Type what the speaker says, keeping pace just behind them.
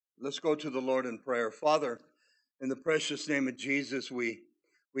Let's go to the Lord in prayer. Father, in the precious name of Jesus, we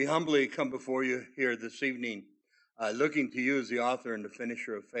humbly come before you here this evening, looking to you as the author and the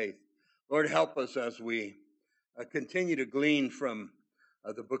finisher of faith. Lord, help us as we continue to glean from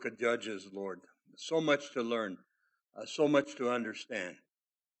the book of Judges, Lord. So much to learn, so much to understand.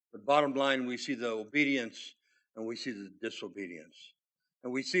 But bottom line, we see the obedience and we see the disobedience.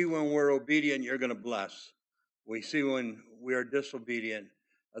 And we see when we're obedient, you're going to bless. We see when we are disobedient,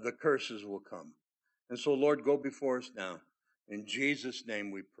 the curses will come. And so, Lord, go before us now. In Jesus'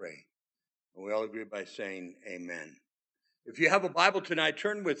 name we pray. And we all agree by saying amen. If you have a Bible tonight,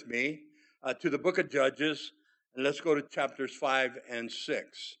 turn with me to the book of Judges, and let's go to chapters 5 and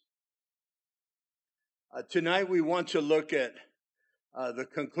 6. Tonight we want to look at the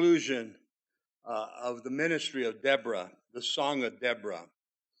conclusion of the ministry of Deborah, the Song of Deborah.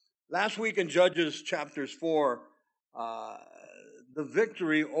 Last week in Judges chapters 4, the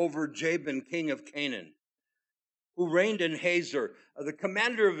victory over Jabin, king of Canaan, who reigned in Hazor. The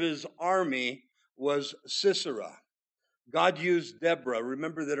commander of his army was Sisera. God used Deborah.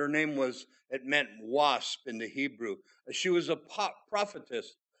 Remember that her name it meant wasp in the Hebrew. She was a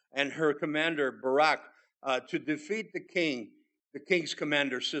prophetess, and her commander, Barak, to defeat the king's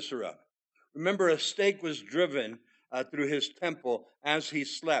commander, Sisera. Remember, a stake was driven through his temple as he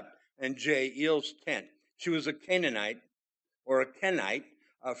slept in Jael's tent. She was a Canaanite, or a Kenite,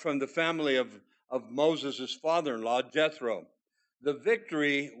 from the family of Moses' father-in-law, Jethro. The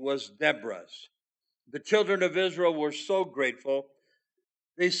victory was Deborah's. The children of Israel were so grateful.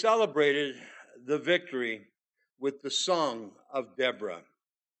 They celebrated the victory with the song of Deborah.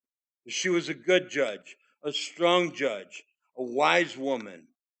 She was a good judge, a strong judge, a wise woman.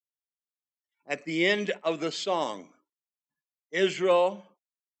 At the end of the song, Israel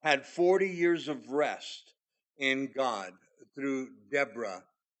had 40 years of rest in God through Deborah,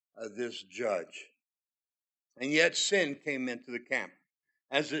 this judge. And yet sin came into the camp,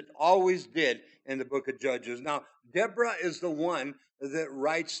 as it always did in the book of Judges. Now, Deborah is the one that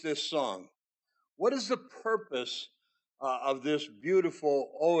writes this song. What is the purpose of this beautiful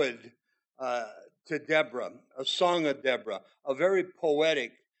ode to Deborah, a song of Deborah, a very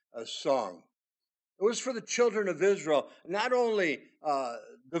poetic song? It was for the children of Israel. Not only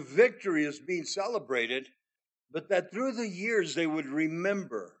the victory is being celebrated, but that through the years they would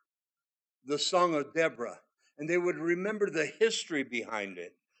remember the Song of Deborah, and they would remember the history behind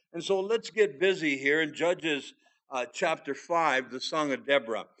it. And so let's get busy here in Judges chapter 5, the Song of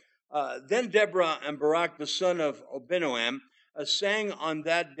Deborah. Then Deborah and Barak, the son of Abinoam, sang on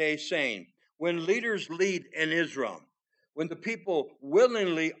that day, saying, when leaders lead in Israel, when the people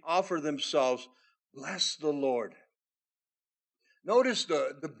willingly offer themselves, bless the Lord. Notice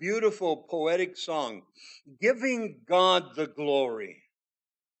the beautiful poetic song, giving God the glory.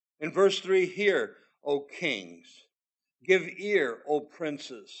 In verse 3 here, O kings, give ear, O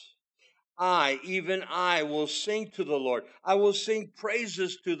princes. I, even I, will sing to the Lord. I will sing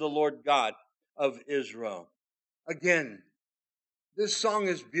praises to the Lord God of Israel. Again, this song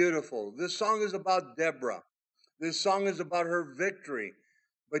is beautiful. This song is about Deborah. This song is about her victory.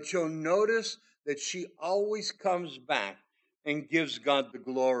 But you'll notice that she always comes back and gives God the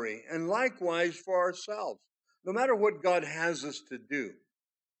glory. And likewise for ourselves, no matter what God has us to do.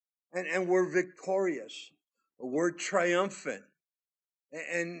 And we're victorious. We're triumphant.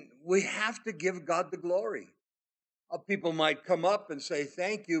 And we have to give God the glory. People might come up and say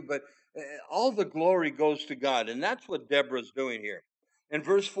thank you, but all the glory goes to God. And that's what Deborah's doing here. In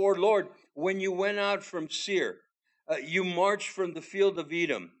verse 4, Lord, when you went out from Seir, you marched from the field of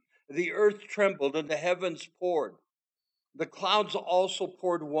Edom. The earth trembled and the heavens poured. The clouds also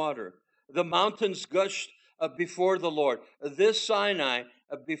poured water. The mountains gushed before the Lord. This Sinai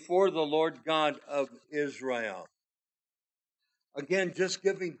before the Lord God of Israel. Again, just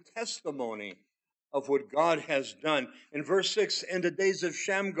giving testimony of what God has done. In verse 6, in the days of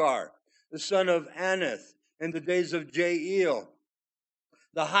Shamgar, the son of Anath, in the days of Jael,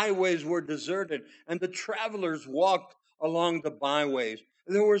 the highways were deserted, and the travelers walked along the byways.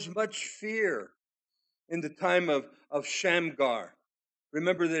 There was much fear in the time of Shamgar.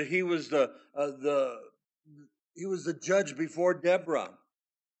 Remember that he was the judge before Deborah.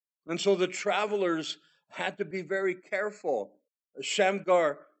 And so the travelers had to be very careful.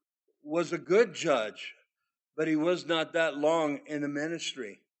 Shamgar was a good judge, but he was not that long in the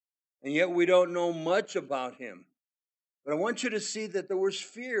ministry. And yet we don't know much about him. But I want you to see that there was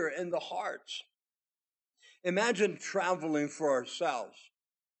fear in the hearts. Imagine traveling for ourselves.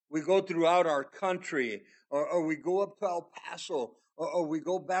 We go throughout our country, or we go up to El Paso, or we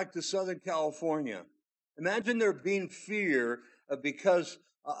go back to Southern California. Imagine there being fear because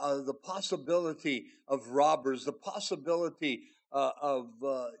the possibility of robbers, the possibility of,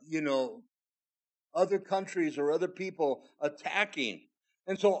 other countries or other people attacking.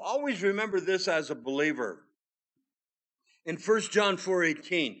 And so always remember this as a believer. In 1 John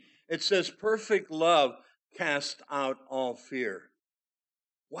 4:18, it says, perfect love casts out all fear.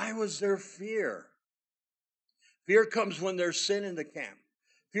 Why was there fear? Fear comes when there's sin in the camp.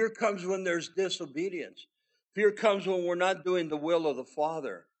 Fear comes when there's disobedience. Fear comes when we're not doing the will of the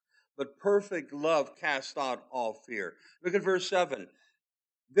Father. But perfect love casts out all fear. Look at verse 7.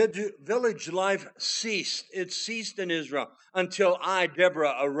 Village life ceased. It ceased in Israel until I,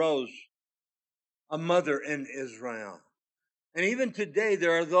 Deborah, arose, a mother in Israel. And even today,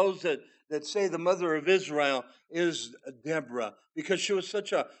 there are those that say the mother of Israel is Deborah because she was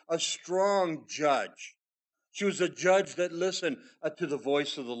such a strong judge. She was a judge that listened to the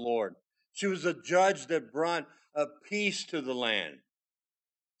voice of the Lord. She was a judge that brought peace to the land.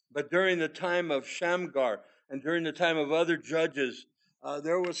 But during the time of Shamgar and during the time of other judges,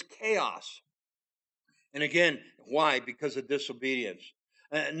 there was chaos. And again, why? Because of disobedience.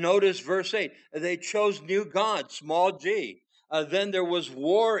 Notice verse 8. They chose new gods, small g. Then there was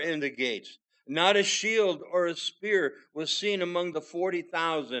war in the gates. Not a shield or a spear was seen among the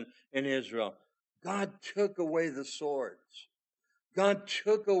 40,000 in Israel. God took away the swords. God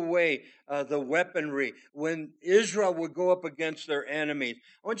took away the weaponry when Israel would go up against their enemies.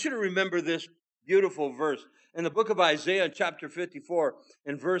 I want you to remember this beautiful verse. In the book of Isaiah, chapter 54,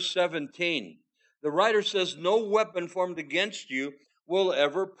 in verse 17, the writer says, no weapon formed against you will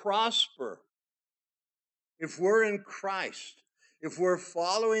ever prosper. If we're in Christ, if we're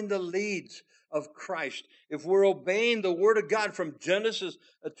following the leads of Christ, if we're obeying the word of God from Genesis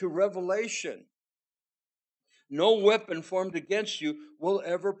to Revelation, no weapon formed against you will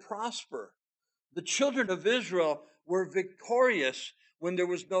ever prosper. The children of Israel were victorious when there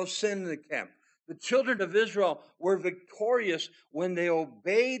was no sin in the camp. The children of Israel were victorious when they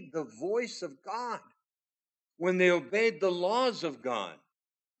obeyed the voice of God, when they obeyed the laws of God.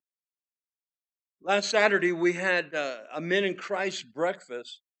 Last Saturday, we had a Men in Christ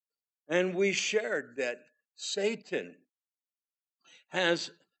breakfast, and we shared that Satan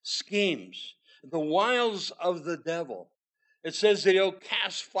has schemes, the wiles of the devil. It says that he'll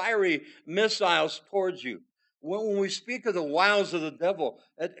cast fiery missiles towards you. When we speak of the wiles of the devil,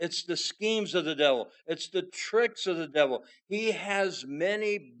 it's the schemes of the devil. It's the tricks of the devil. He has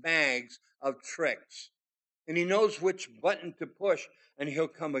many bags of tricks, and he knows which button to push, and he'll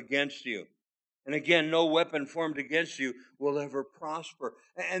come against you. And again, no weapon formed against you will ever prosper.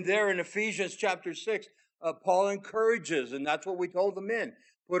 And there in Ephesians chapter 6, Paul encourages, and that's what we told the men,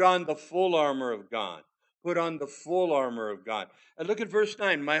 put on the full armor of God. Put on the full armor of God. And look at verse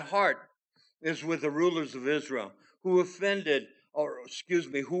 9. My heart is with the rulers of Israel who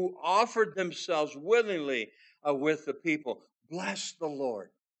who offered themselves willingly with the people. Bless the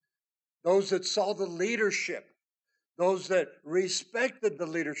Lord. Those that saw the leadership, those that respected the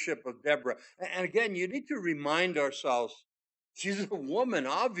leadership of Deborah. And again, you need to remind ourselves, she's a woman,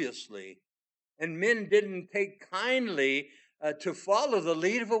 obviously, and men didn't take kindly to follow the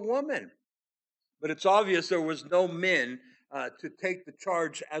lead of a woman. But it's obvious there was no men to take the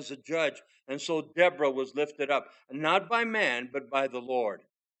charge as a judge. And so Deborah was lifted up, not by man, but by the Lord.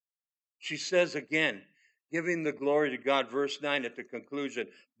 She says again, giving the glory to God, verse 9 at the conclusion,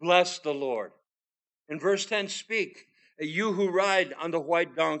 bless the Lord. In verse 10, speak, you who ride on the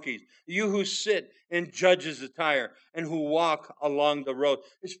white donkeys, you who sit in judges' attire and who walk along the road.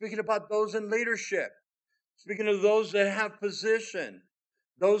 It's speaking about those in leadership, speaking of those that have position,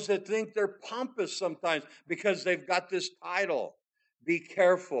 those that think they're pompous sometimes because they've got this title. Be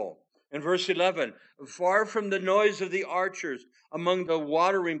careful. In verse 11, far from the noise of the archers among the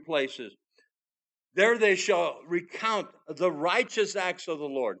watering places, there they shall recount the righteous acts of the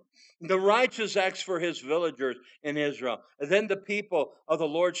Lord, the righteous acts for his villagers in Israel. And then the people of the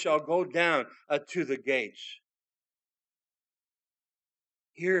Lord shall go down to the gates.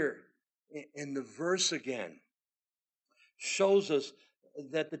 Here in the verse again shows us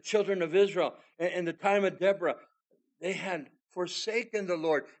that the children of Israel in the time of Deborah, they had forsaken the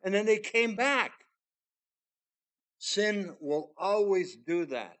Lord and then they came back. Sin will always do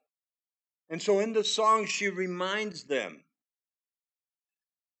that. And so in the song, she reminds them.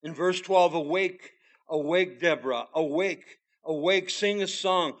 In verse 12, awake, awake, Deborah, awake, awake, sing a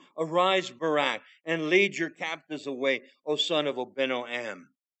song, arise, Barak, and lead your captives away, O son of Abinoam.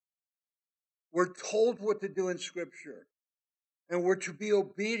 We're told what to do in Scripture, and we're to be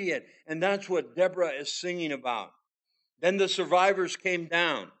obedient, and that's what Deborah is singing about. Then the survivors came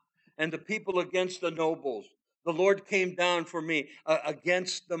down, and the people against the nobles. The Lord came down for me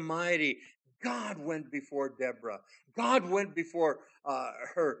against the mighty. God went before Deborah. God went before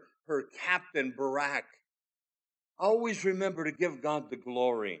her captain, Barak. Always remember to give God the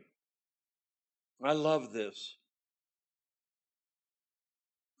glory. I love this.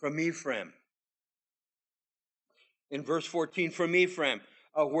 From Ephraim, in verse 14, from Ephraim,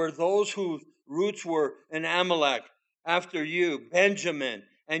 were those whose roots were in Amalek, after you, Benjamin,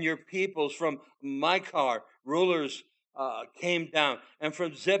 and your peoples. From Machir, rulers came down, and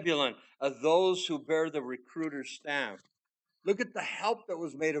from Zebulun, those who bear the recruiter's staff. Look at the help that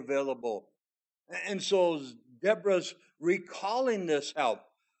was made available. And so Deborah's recalling this help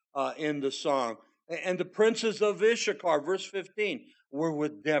in the song. And the princes of Issachar, verse 15, were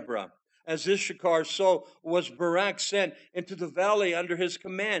with Deborah. As Issachar, so was Barak sent into the valley under his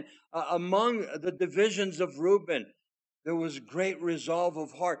command. Among the divisions of Reuben, there was great resolve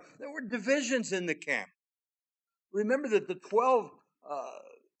of heart. There were divisions in the camp. Remember that the 12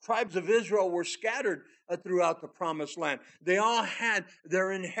 tribes of Israel were scattered throughout the promised land. They all had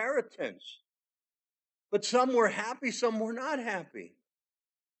their inheritance. But some were happy, some were not happy.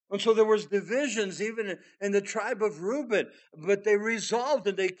 And so there was divisions even in the tribe of Reuben, but they resolved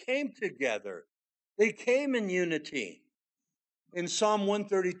and they came together. They came in unity. In Psalm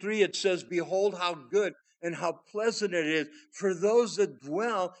 133, it says, "Behold how good and how pleasant it is for those that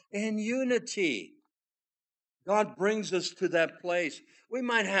dwell in unity." God brings us to that place. We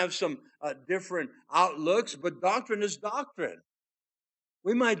might have some different outlooks, but doctrine is doctrine.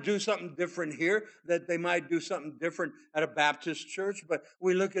 We might do something different here, that they might do something different at a Baptist church, but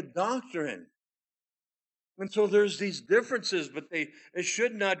we look at doctrine. And so there's these differences, but it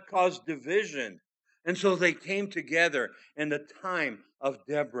should not cause division. And so they came together in the time of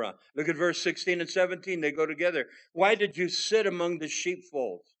Deborah. Look at verse 16 and 17. They go together. Why did you sit among the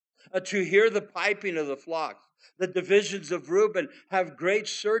sheepfolds to hear the piping of the flocks? The divisions of Reuben have great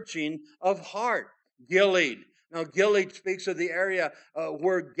searching of heart. Gilead. Now, Gilead speaks of the area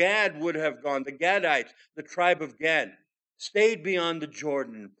where Gad would have gone. The Gadites, the tribe of Gad, stayed beyond the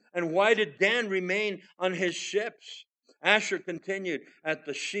Jordan. And why did Dan remain on his ships? Asher continued at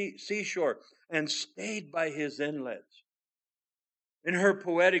the seashore and stayed by his inlets. In her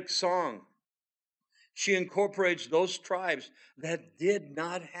poetic song, she incorporates those tribes that did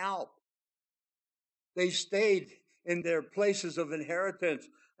not help. They stayed in their places of inheritance,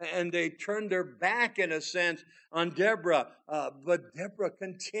 and they turned their back, in a sense, on Deborah. But Deborah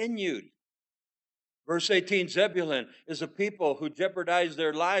continued. Verse 18, Zebulun is a people who jeopardized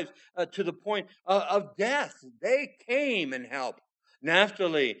their lives to the point of death. They came and helped.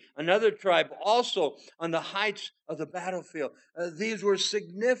 Naphtali, another tribe, also on the heights of the battlefield. These were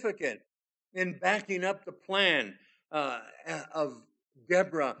significant in backing up the plan of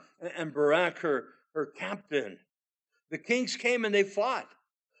Deborah and Barak, her captain. The kings came and they fought.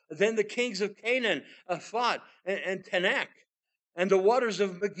 Then the kings of Canaan fought, and Tanakh, and the waters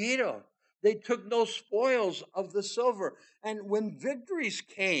of Megiddo. They took no spoils of the silver. And when victories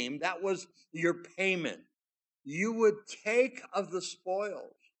came, that was your payment. You would take of the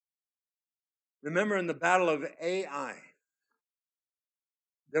spoils. Remember in the battle of Ai,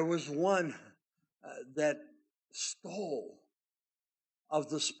 there was one that stole of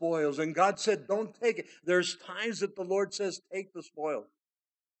the spoils. And God said, don't take it. There's times that the Lord says, take the spoils.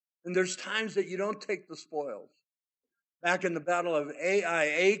 And there's times that you don't take the spoils. Back in the battle of Ai,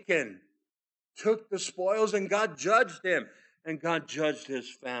 Achan took the spoils and God judged him. And God judged his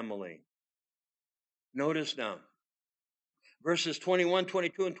family. Notice now, verses 21,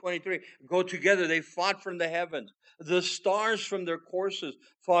 22, and 23 go together. They fought from the heavens. The stars from their courses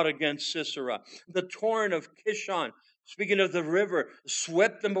fought against Sisera. The torrent of Kishon, speaking of the river,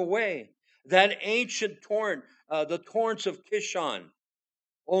 swept them away. That ancient torrent, the torrents of Kishon.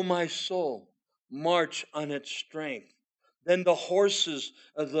 O my soul, march on its strength. Then the horses,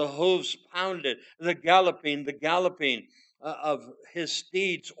 the hooves pounded, the galloping of his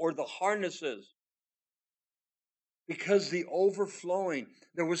steeds, or the harnesses. Because the overflowing,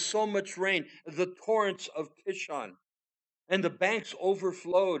 there was so much rain, the torrents of Kishon, and the banks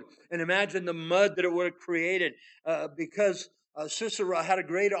overflowed. And imagine the mud that it would have created because Sisera had a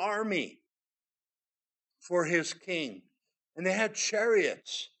great army for his king. And they had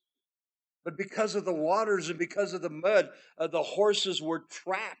chariots. But because of the waters and because of the mud, the horses were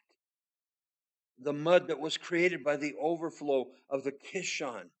trapped. The mud that was created by the overflow of the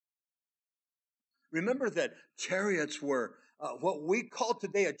Kishon. Remember that chariots were what we call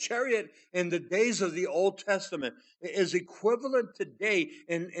today a chariot in the days of the Old Testament is equivalent today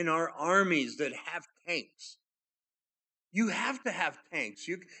in our armies that have tanks. You have to have tanks.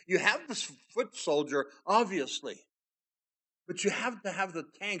 You have the foot soldier, obviously. But you have to have the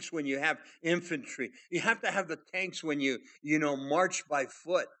tanks when you have infantry. You have to have the tanks when you march by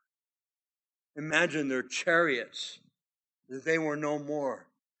foot. Imagine their chariots. They were no more.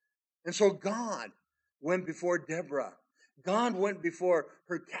 And so God went before Deborah. God went before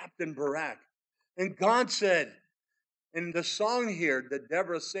her captain Barak. And God said, in the song here that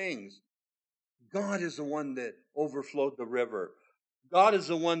Deborah sings, God is the one that overflowed the river. God is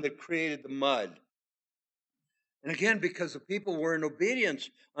the one that created the mud. And again, because the people were in obedience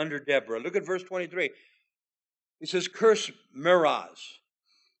under Deborah. Look at verse 23. He says, curse Meroz,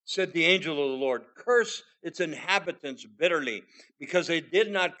 said the angel of the Lord. Curse its inhabitants bitterly, because they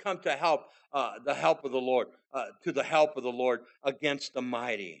did not come to help the help of the Lord, to the help of the Lord against the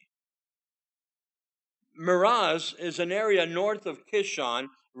mighty. Meroz is an area north of Kishon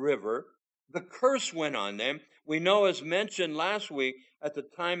River. The curse went on them. We know, as mentioned last week, at the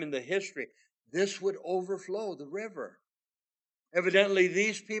time in the history, this would overflow the river. Evidently,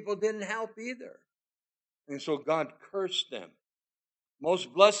 these people didn't help either. And so God cursed them.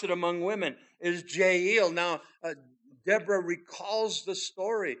 Most blessed among women is Jael. Now, Deborah recalls the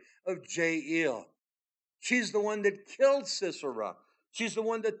story of Jael. She's the one that killed Sisera. She's the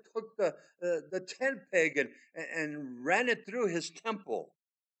one that took the tent peg and ran it through his temple.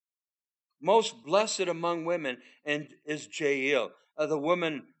 Most blessed among women and is Jael, the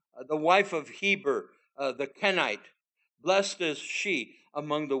woman, the wife of Heber, the Kenite. Blessed is she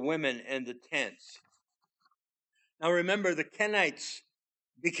among the women and the tents. Now remember, the Kenites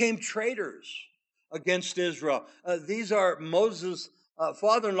became traitors against Israel. These are Moses'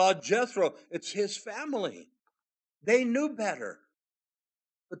 father-in-law, Jethro. It's his family. They knew better,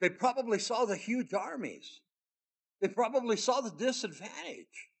 but they probably saw the huge armies. They probably saw the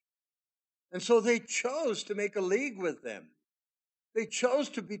disadvantage. And so they chose to make a league with them. They chose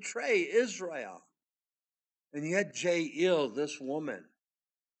to betray Israel. And yet Jael, this woman,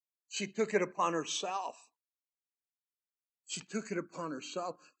 she took it upon herself. She took it upon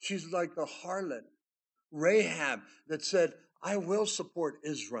herself. She's like the harlot, Rahab, that said, I will support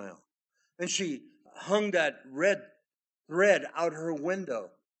Israel. And she hung that red thread out her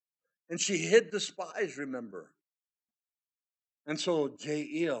window. And she hid the spies, remember. And so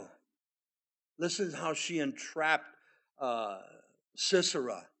Jael, listen to how she entrapped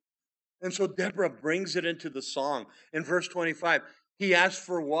Sisera. And so Deborah brings it into the song. In verse 25, he asked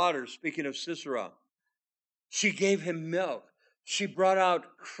for water, speaking of Sisera. She gave him milk. She brought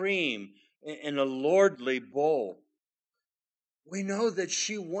out cream in a lordly bowl. We know that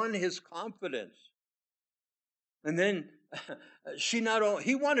she won his confidence. And then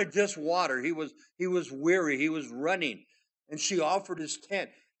he wanted just water. He was weary. He was running. And she offered his tent.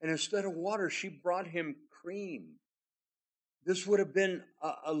 And instead of water, she brought him cream. This would have been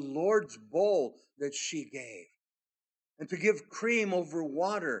a Lord's bowl that she gave. And to give cream over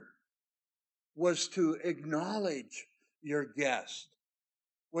water was to acknowledge your guest,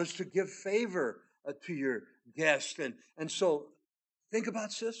 was to give favor to your guest. And so think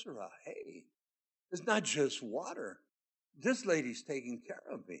about Sisera. Hey, it's not just water. This lady's taking care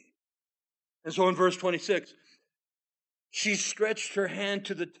of me. And so in verse 26, she stretched her hand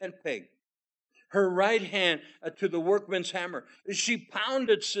to the tent peg, her right hand to the workman's hammer. She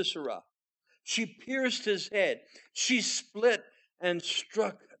pounded Sisera. She pierced his head. She split and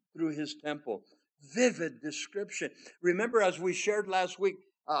struck through his temple. Vivid description. Remember, as we shared last week,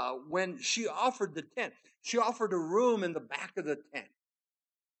 when she offered the tent, she offered a room in the back of the tent.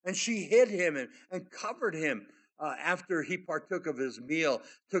 And she hid him and covered him after he partook of his meal,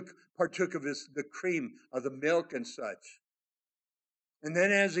 partook of the cream, of the milk and such. And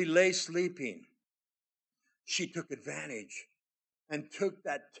then as he lay sleeping, she took advantage and took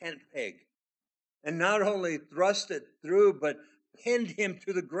that tent peg and not only thrust it through, but pinned him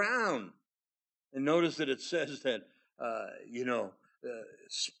to the ground. And notice that it says that,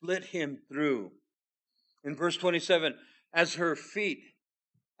 split him through. In verse 27, at her feet,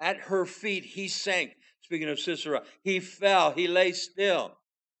 he sank. Speaking of Sisera, he fell, he lay still.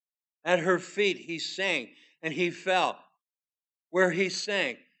 At her feet, he sank and he fell. Where he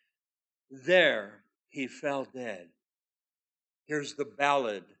sank, there he fell dead. Here's the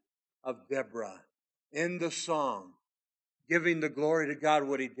ballad of Deborah in the song, giving the glory to God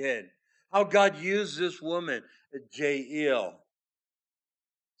what he did. How God used this woman, Jael.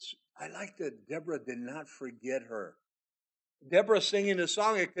 I like that Deborah did not forget her. Deborah singing the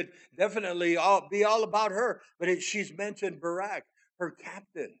song, it could definitely be all about her, but she's mentioned Barak, her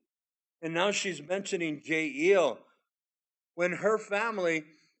captain. And now she's mentioning Jael when her family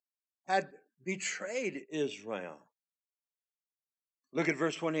had betrayed Israel. Look at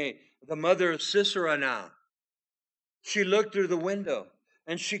verse 28. The mother of Sisera now. She looked through the window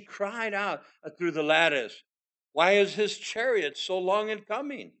and she cried out through the lattice, "Why is his chariot so long in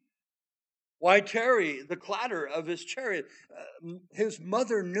coming? Why tarry the clatter of his chariot?" His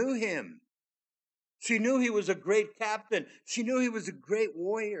mother knew him. She knew he was a great captain. She knew he was a great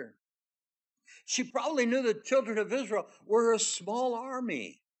warrior. She probably knew the children of Israel were a small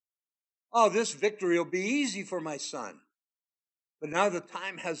army. Oh, this victory will be easy for my son. But now the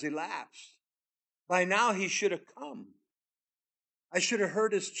time has elapsed. By now he should have come. I should have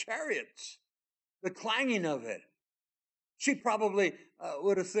heard his chariots, the clanging of it. She probably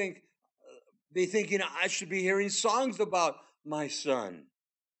would have be thinking, I should be hearing songs about my son.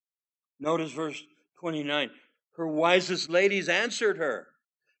 Notice verse 29. Her wisest ladies answered her.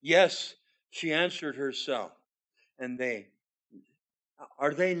 Yes, she answered herself. And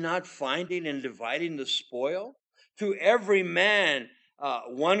are they not finding and dividing the spoil? To every man,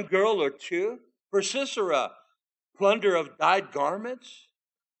 one girl or two? For Sisera, plunder of dyed garments?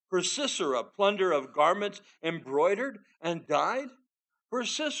 For Sisera, plunder of garments embroidered and dyed? For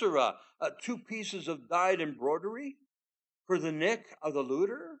Sisera, 2 pieces of dyed embroidery? For the nick of the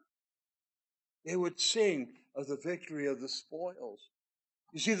looter? They would sing of the victory of the spoils.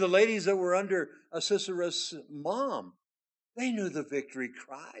 You see, the ladies that were under Sisera's mom, they knew the victory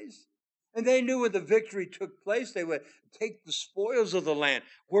cries. And they knew when the victory took place, they would take the spoils of the land.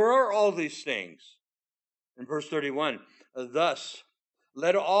 Where are all these things? In verse 31, thus,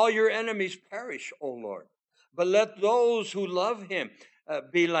 let all your enemies perish, O Lord, but let those who love him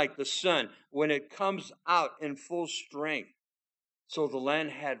be like the sun when it comes out in full strength. So the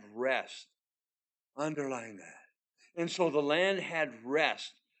land had rest. Underline that. And so the land had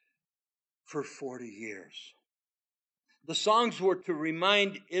rest for 40 years. The songs were to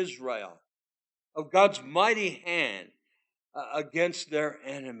remind Israel of God's mighty hand against their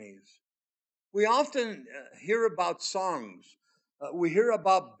enemies. We often hear about songs. We hear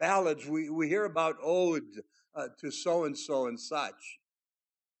about ballads. We hear about odes to so and such.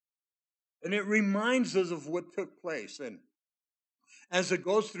 And it reminds us of what took place. And as it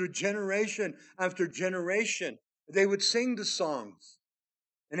goes through generation after generation, they would sing the songs.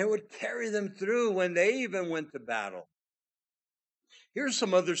 And it would carry them through when they even went to battle. Here's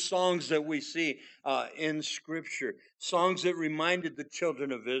some other songs that we see in Scripture, songs that reminded the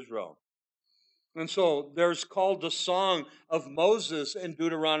children of Israel. And so there's called the Song of Moses in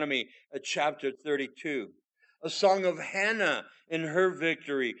Deuteronomy chapter 32, a song of Hannah in her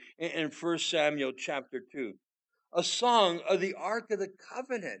victory in 1 Samuel chapter 2, a song of the Ark of the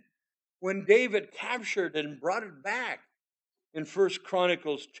Covenant when David captured and brought it back in 1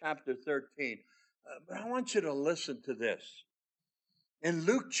 Chronicles chapter 13. But I want you to listen to this. In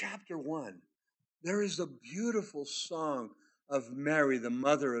Luke chapter 1, there is a beautiful song of Mary, the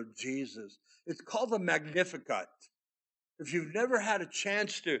mother of Jesus. It's called the Magnificat. If you've never had a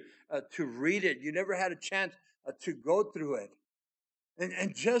chance to read it, you never had a chance to go through it.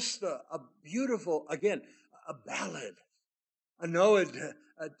 And just a beautiful, again, a ballad, an ode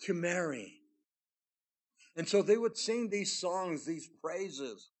to Mary. And so they would sing these songs, these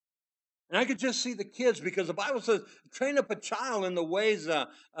praises. And I could just see the kids, because the Bible says, train up a child in the ways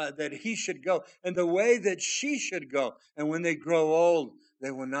that he should go, and the way that she should go. And when they grow old, they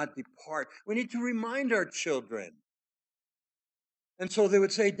will not depart. We need to remind our children. And so they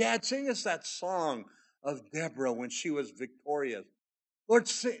would say, Dad, sing us that song of Deborah when she was victorious. Lord,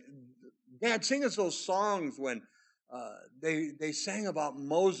 Dad, sing us those songs when they sang about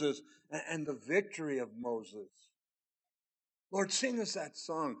Moses and the victory of Moses. Lord, sing us that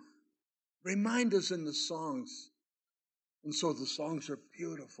song. Remind us in the songs. And so the songs are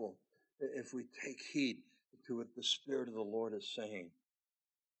beautiful if we take heed to what the Spirit of the Lord is saying.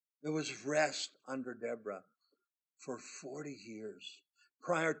 There was rest under Deborah for 40 years.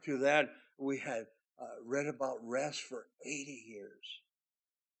 Prior to that, we had read about rest for 80 years.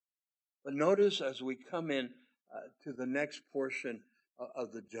 But notice as we come in to the next portion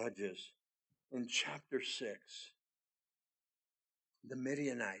of the Judges, in chapter 6, the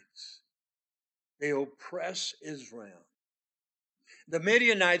Midianites, they oppress Israel. The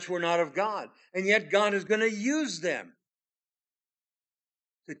Midianites were not of God, and yet God is going to use them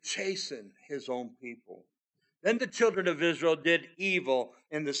to chasten his own people. Then the children of Israel did evil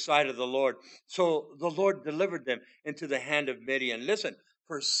in the sight of the Lord. So the Lord delivered them into the hand of Midian. Listen,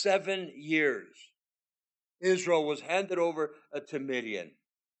 for 7 years, Israel was handed over to Midian.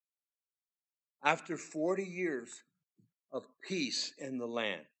 After 40 years of peace in the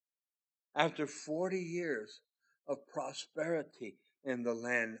land, after 40 years of prosperity in the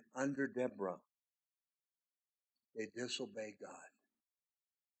land under Deborah, they disobeyed God.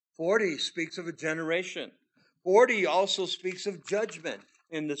 40 speaks of a generation. 40 also speaks of judgment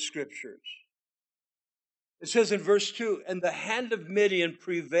in the scriptures. It says in verse 2, and the hand of Midian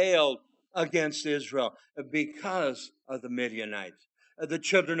prevailed against Israel because of the Midianites. The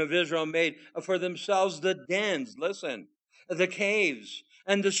children of Israel made for themselves the dens, listen, the caves,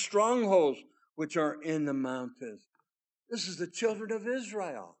 and the strongholds which are in the mountains. This is the children of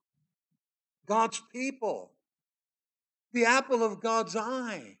Israel, God's people, the apple of God's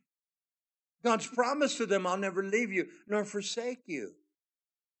eye. God's promise to them, I'll never leave you nor forsake you.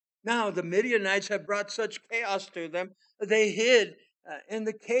 Now, the Midianites had brought such chaos to them, they hid in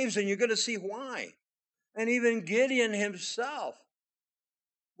the caves, and you're going to see why. And even Gideon himself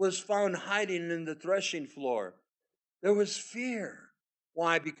was found hiding in the threshing floor. There was fear.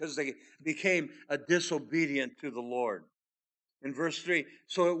 Why? Because they became disobedient to the Lord. In verse 3,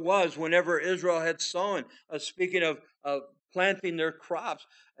 so it was whenever Israel had sown, speaking of planting their crops,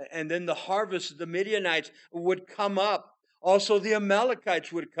 and then the harvest, the Midianites would come up. Also the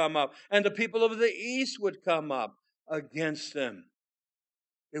Amalekites would come up, and the people of the east would come up against them.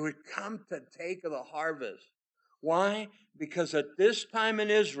 They would come to take the harvest. Why? Because at this time in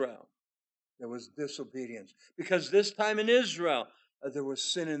Israel, there was disobedience. Because this time in Israel, there was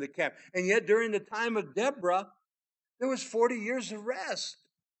sin in the camp. And yet during the time of Deborah, there was 40 years of rest.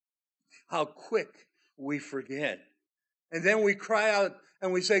 How quick we forget. And then we cry out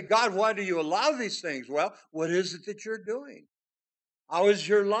and we say, God, why do you allow these things? Well, what is it that you're doing? How is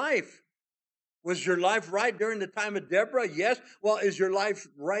your life? Was your life right during the time of Deborah? Yes. Well, is your life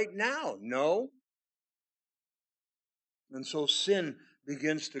right now? No. And so sin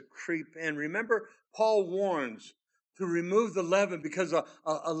begins to creep in. Remember, Paul warns to remove the leaven because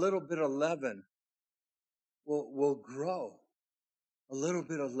a little bit of leaven will grow. A little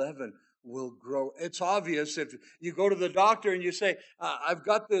bit of leaven will grow. It's obvious if you go to the doctor and you say, I've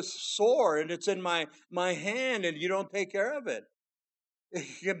got this sore and it's in my hand, and you don't take care of it. It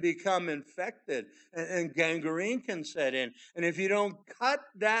can become infected and gangrene can set in. And if you don't cut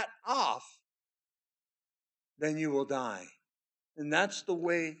that off, then you will die. And that's the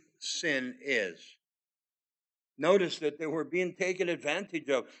way sin is. Notice that they were being taken advantage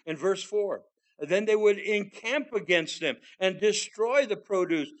of. In verse 4, then they would encamp against them and destroy the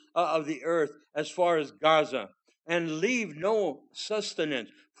produce of the earth as far as Gaza, and leave no sustenance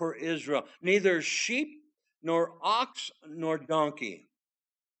for Israel, neither sheep nor ox nor donkey.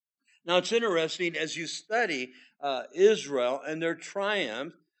 Now it's interesting as you study Israel and their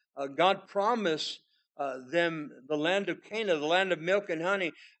triumph. God promised them the land of Canaan, the land of milk and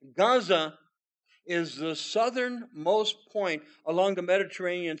honey. Gaza is the southernmost point along the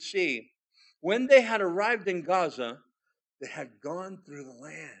Mediterranean Sea. When they had arrived in Gaza, they had gone through the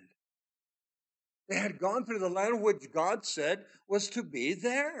land. They had gone through the land which God said was to be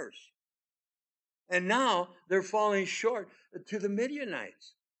theirs. And now they're falling short to the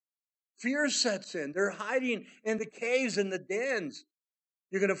Midianites. Fear sets in. They're hiding in the caves and the dens.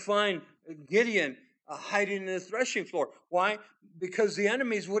 You're going to find Gideon hiding in the threshing floor. Why? Because the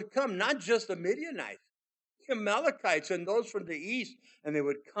enemies would come, not just the Midianites, the Amalekites and those from the east, and they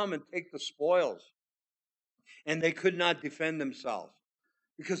would come and take the spoils. And they could not defend themselves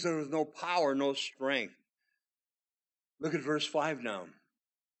because there was no power, no strength. Look at verse 5 now.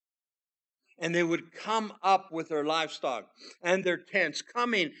 And they would come up with their livestock and their tents,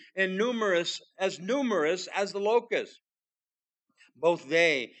 coming in numerous as the locusts. Both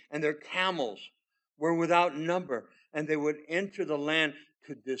they and their camels were without number, and they would enter the land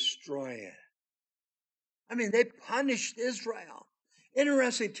to destroy it. I mean, they punished Israel.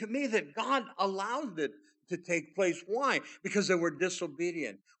 Interesting to me that God allowed it to take place. Why? Because they were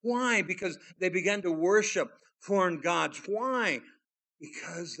disobedient. Why? Because they began to worship foreign gods. Why?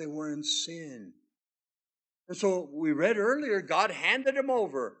 Because they were in sin. And so we read earlier, God handed them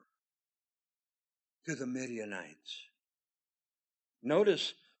over to the Midianites.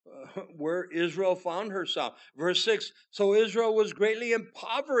 Notice where Israel found herself. Verse 6, so Israel was greatly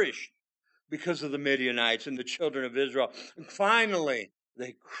impoverished because of the Midianites and the children of Israel. And finally,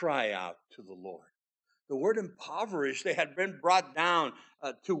 they cry out to the Lord. The word impoverished, they had been brought down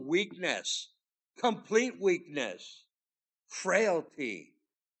to weakness, complete weakness, frailty.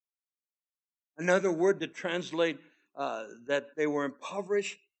 Another word to translate that they were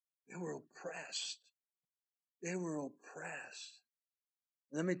impoverished, they were oppressed. They were oppressed.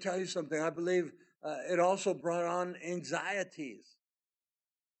 Let me tell you something. I believe it also brought on anxieties.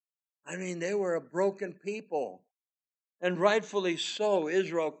 I mean, they were a broken people. And rightfully so,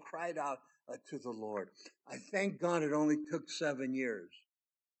 Israel cried out to the Lord. I thank God it only took 7 years.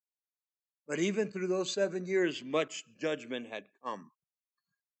 But even through those 7 years, much judgment had come.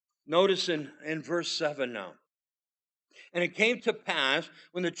 Notice in verse 7 now. And it came to pass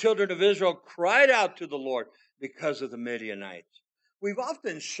when the children of Israel cried out to the Lord because of the Midianites. We've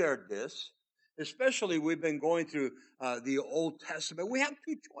often shared this, especially we've been going through the Old Testament. We have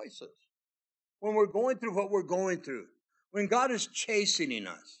two choices when we're going through what we're going through. When God is chastening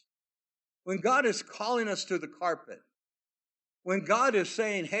us, when God is calling us to the carpet, when God is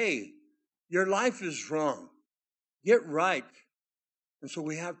saying, hey, your life is wrong, get right. And so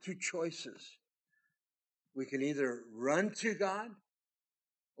we have two choices. We can either run to God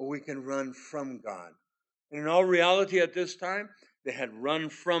or we can run from God. And in all reality at this time, they had run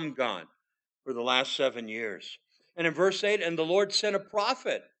from God for the last 7 years. And in verse 8, and the Lord sent a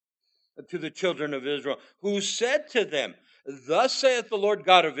prophet to the children of Israel, who said to them, thus saith the Lord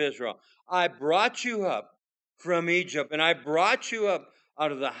God of Israel, I brought you up from Egypt, and I brought you up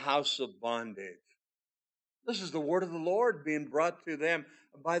out of the house of bondage. This is the word of the Lord being brought to them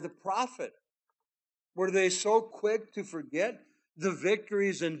by the prophet. Were they so quick to forget the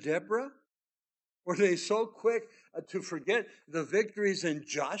victories in Deborah? Were they so quick to forget the victories in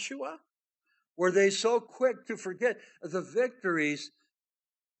Joshua? Were they so quick to forget the victories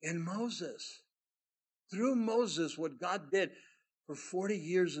in Moses? Through Moses, what God did for 40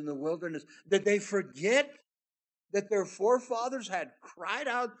 years in the wilderness, did they forget that their forefathers had cried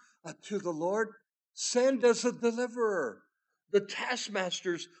out to the Lord, send us a deliverer? The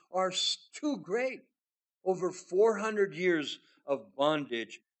taskmasters are too great. Over 400 years of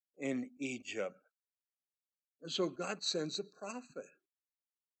bondage in Egypt. And so God sends a prophet.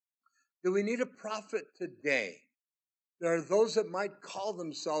 Do we need a prophet today? There are those that might call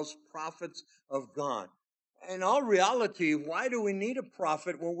themselves prophets of God. In all reality, why do we need a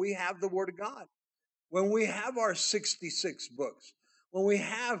prophet when we have the Word of God? When we have our 66 books, when we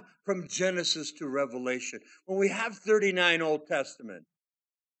have from Genesis to Revelation, when we have 39 Old Testament,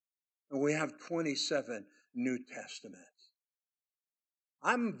 and we have 27 New Testaments.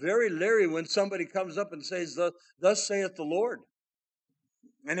 I'm very leery when somebody comes up and says, thus saith the Lord.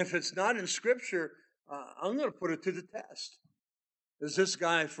 And if it's not in Scripture, I'm going to put it to the test. Is this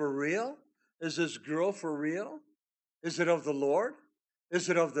guy for real? Is this girl for real? Is it of the Lord? Is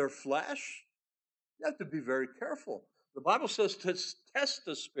it of their flesh? You have to be very careful. The Bible says to test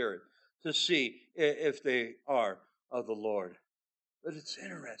the spirit to see if they are of the Lord. But it's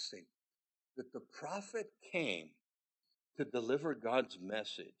interesting that the prophet came to deliver God's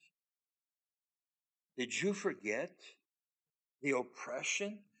message. Did you forget the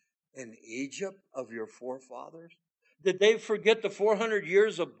oppression in Egypt of your forefathers? Did they forget the 400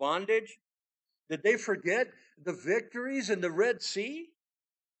 years of bondage? Did they forget the victories in the Red Sea?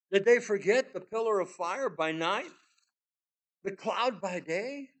 Did they forget the pillar of fire by night? The cloud by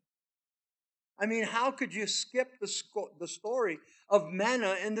day? I mean, how could you skip the story of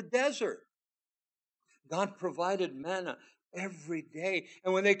manna in the desert? God provided manna every day.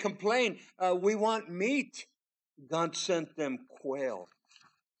 And when they complained, we want meat, God sent them quail.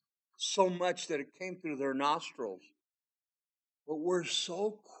 So much that it came through their nostrils. But we're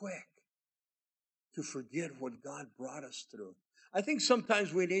so quick to forget what God brought us through. I think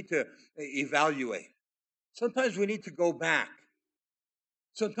sometimes we need to evaluate. Sometimes we need to go back.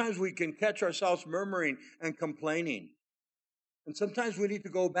 Sometimes we can catch ourselves murmuring and complaining. And sometimes we need to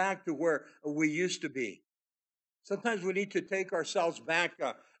go back to where we used to be. Sometimes we need to take ourselves back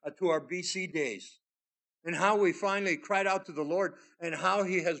to our BC days and how we finally cried out to the Lord and how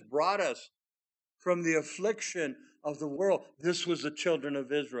He has brought us from the affliction of the world. This was the children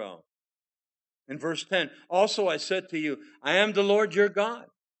of Israel. In verse 10, also I said to you, I am the Lord your God.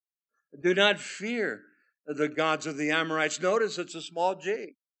 Do not fear the gods of the Amorites. Notice it's a small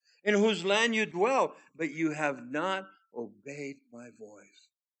g, in whose land you dwell, but you have not obeyed my voice.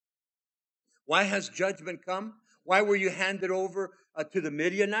 Why has judgment come? Why were you handed over to the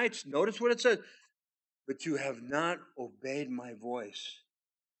Midianites? Notice what it says, but you have not obeyed my voice.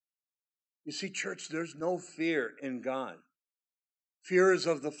 You see, church, there's no fear in God. Fear is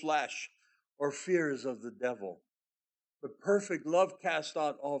of the flesh, or fear is of the devil. But perfect love casts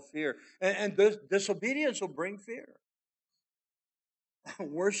out all fear. And disobedience will bring fear.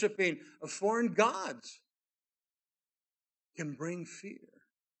 Worshipping foreign gods can bring fear.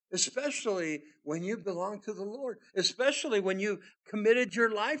 Especially when you belong to the Lord. Especially when you committed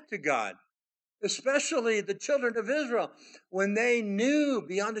your life to God. Especially the children of Israel. When they knew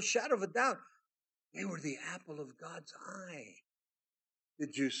beyond a shadow of a doubt, they were the apple of God's eye.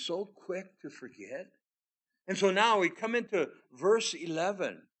 Did you so quick to forget? And so now we come into verse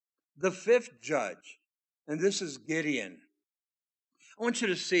 11, the fifth judge, and this is Gideon. I want you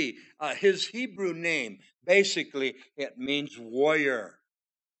to see his Hebrew name. Basically, it means warrior.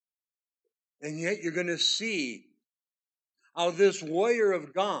 And yet you're going to see how this warrior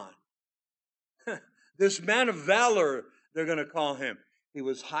of God, this man of valor, they're going to call him, he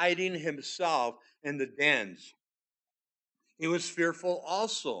was hiding himself in the dens. He was fearful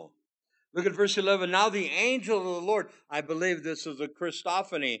also. Look at verse 11. Now the angel of the Lord, I believe this is a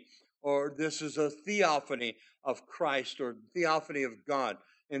Christophany, or this is a theophany of Christ, or theophany of God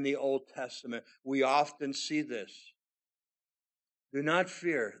in the Old Testament. We often see this. Do not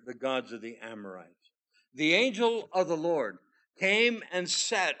fear the gods of the Amorites. The angel of the Lord came and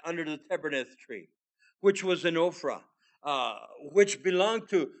sat under the terebinth tree, which was in Ophrah, which belonged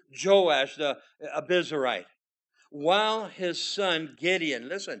to Joash the Abizarite, while his son Gideon,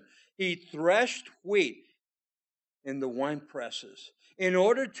 listen, he threshed wheat in the wine presses in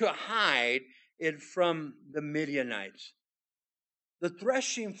order to hide it from the Midianites. The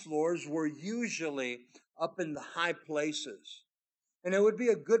threshing floors were usually up in the high places, and it would be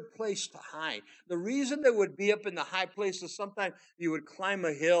a good place to hide. The reason they would be up in the high places, sometimes you would climb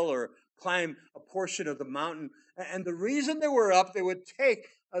a hill or climb a portion of the mountain, and the reason they were up, they would take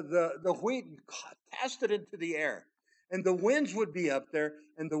the wheat and cast it into the air. And the winds would be up there,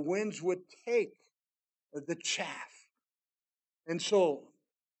 and the winds would take the chaff. And so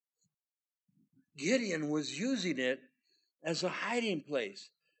Gideon was using it as a hiding place.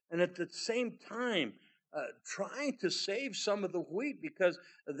 And at the same time, trying to save some of the wheat because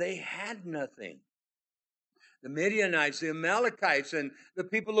they had nothing. The Midianites, the Amalekites, and the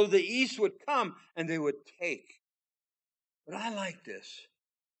people of the east would come and they would take. But I like this,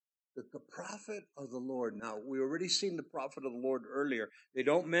 that the prophet of the Lord, now we already seen the prophet of the Lord earlier. They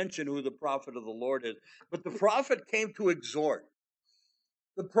don't mention who the prophet of the Lord is, but the prophet came to exhort.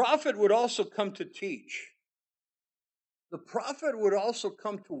 The prophet would also come to teach. The prophet would also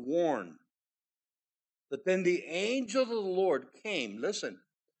come to warn. But then the angel of the Lord came, listen,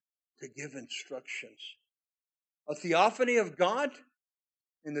 to give instructions. A theophany of God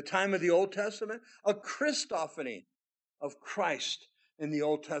in the time of the Old Testament, a Christophany of Christ in the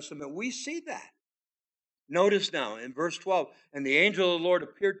Old Testament. We see that. Notice now in verse 12, and the angel of the Lord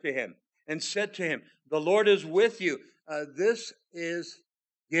appeared to him and said to him, the Lord is with you. This is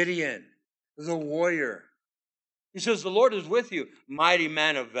Gideon, the warrior. He says, the Lord is with you, mighty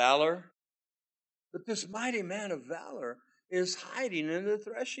man of valor. But this mighty man of valor is hiding in the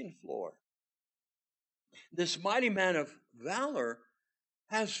threshing floor. This mighty man of valor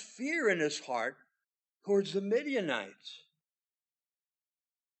has fear in his heart towards the Midianites.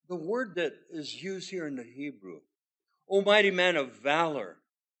 The word that is used here in the Hebrew, O mighty man of valor,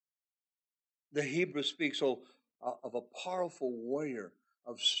 the Hebrew speaks of a powerful warrior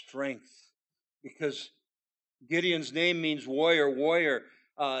of strength, because Gideon's name means warrior.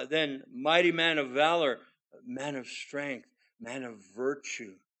 Then mighty man of valor, man of strength, man of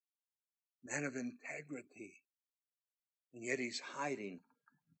virtue, man of integrity. And yet he's hiding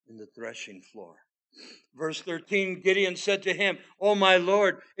in the threshing floor. Verse 13, Gideon said to him, oh my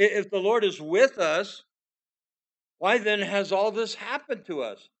Lord, if the Lord is with us, why then has all this happened to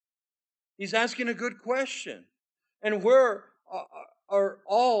us? He's asking a good question. And where are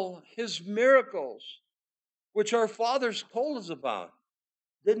all his miracles, which our fathers told us about?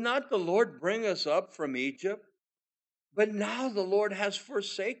 Did not the Lord bring us up from Egypt? But now the Lord has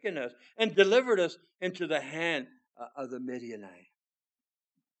forsaken us and delivered us into the hand of the Midianite.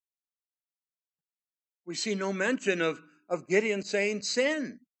 We see no mention of Gideon saying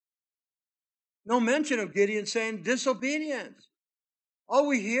sin. No mention of Gideon saying disobedience. All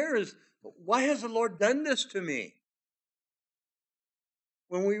we hear is, why has the Lord done this to me?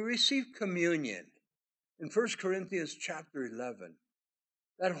 When we receive communion in 1 Corinthians chapter 11,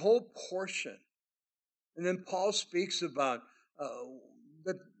 that whole portion, and then Paul speaks about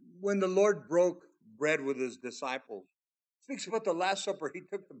that when the Lord broke bread with his disciples, speaks about the Last Supper. He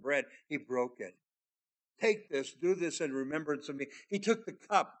took the bread, he broke it. Take this, do this in remembrance of me. He took the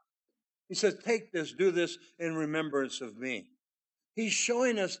cup. He says, take this, do this in remembrance of me. He's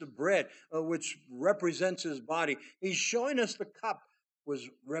showing us the bread, which represents his body. He's showing us the cup, which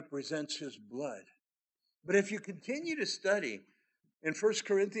represents his blood. But if you continue to study in 1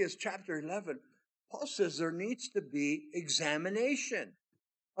 Corinthians chapter 11, Paul says there needs to be examination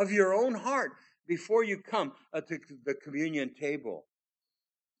of your own heart before you come to the communion table.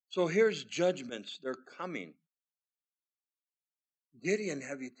 So here's judgments. They're coming. Gideon,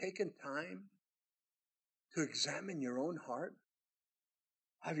 have you taken time to examine your own heart?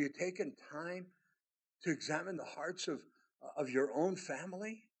 Have you taken time to examine the hearts of your own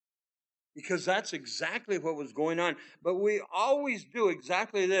family? Because that's exactly what was going on. But we always do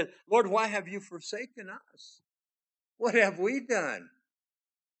exactly this. Lord, why have you forsaken us? What have we done?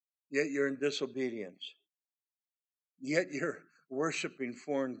 yet you're in disobedience, yet you're worshiping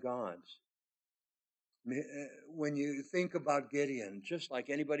foreign gods. When you think about Gideon, just like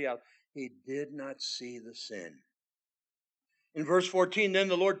anybody else, he did not see the sin. In verse 14, then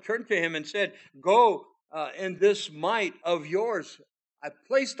the Lord turned to him and said, go in this might of yours. I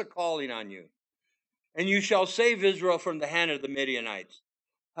placed a calling on you, and you shall save Israel from the hand of the Midianites.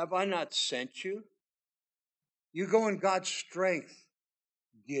 Have I not sent you? You go in God's strength,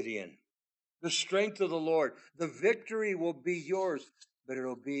 Gideon. The strength of the Lord. The victory will be yours, but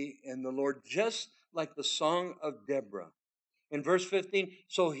it'll be in the Lord, just like the song of Deborah. In verse 15,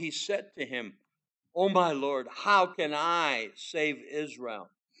 so he said to him, O my Lord, how can I save Israel?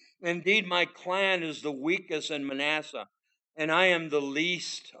 Indeed, my clan is the weakest in Manasseh, and I am the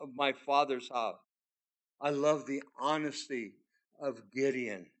least of my father's house. I love the honesty of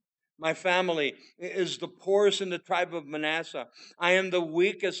Gideon. My family is the poorest in the tribe of Manasseh. I am the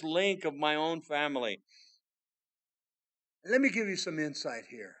weakest link of my own family. Let me give you some insight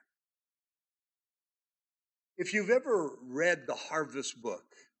here. If you've ever read the Harvest book,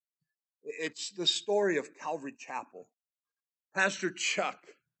 it's the story of Calvary Chapel. Pastor Chuck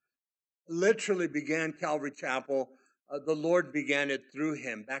literally began Calvary Chapel. The Lord began it through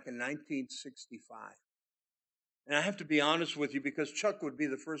him back in 1965. And I have to be honest with you, because Chuck would be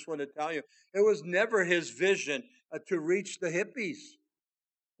the first one to tell you, it was never his vision to reach the hippies.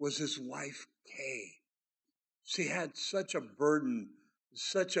 It was his wife, Kay. She had such a burden,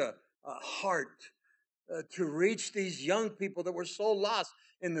 such a heart to reach these young people that were so lost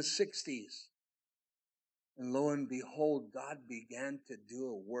in the 60s. And lo and behold, God began to do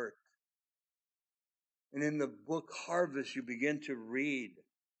a work. And in the book Harvest, you begin to read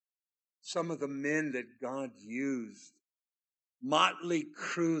some of the men that God used. Motley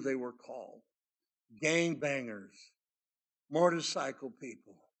crew, they were called. Gangbangers, motorcycle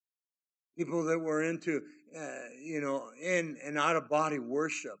people, people that were into, in and out of body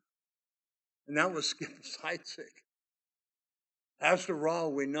worship. And that was Skip Heitzig. Pastor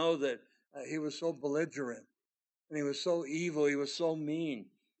Rawl, we know that he was so belligerent and he was so evil, he was so mean.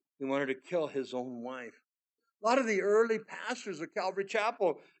 He wanted to kill his own wife. A lot of the early pastors of Calvary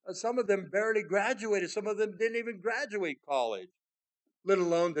Chapel, some of them barely graduated. Some of them didn't even graduate college, let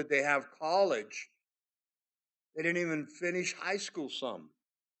alone did they have college. They didn't even finish high school, some.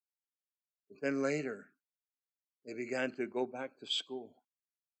 But then later, they began to go back to school.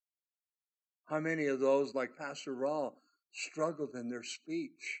 How many of those, like Pastor Rawl, struggled in their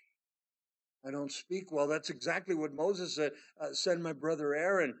speech? I don't speak well. That's exactly what Moses said. Send my brother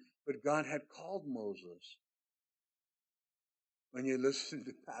Aaron, but God had called Moses. When you listen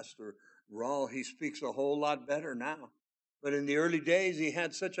to Pastor Rawl, he speaks a whole lot better now. But in the early days, he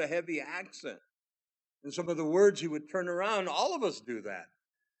had such a heavy accent. And some of the words he would turn around. All of us do that.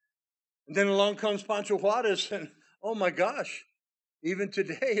 And then along comes Pancho Juarez, and oh my gosh, even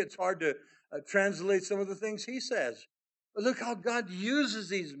today it's hard to translate some of the things he says. But look how God uses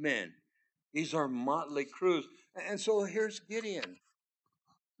these men. These are motley crews. And so here's Gideon.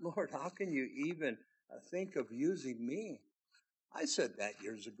 Lord, how can you even think of using me? I said that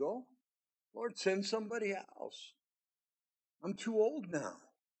years ago. Lord, send somebody else. I'm too old now.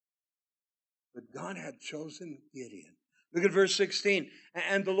 But God had chosen Gideon. Look at verse 16.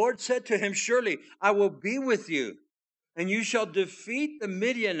 And the Lord said to him, surely I will be with you, and you shall defeat the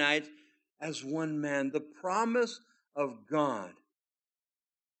Midianites as one man. The promise of God.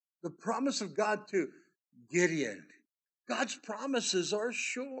 The promise of God to Gideon. God's promises are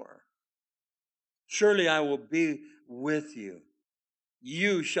sure. Surely I will be with you.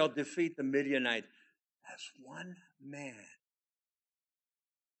 You shall defeat the Midianites as one man.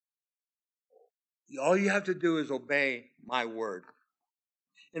 All you have to do is obey my word.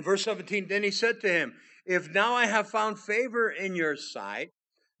 In verse 17, then he said to him, if now I have found favor in your sight,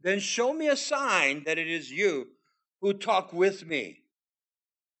 then show me a sign that it is you who talk with me.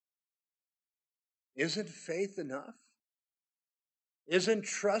 Isn't faith enough? Isn't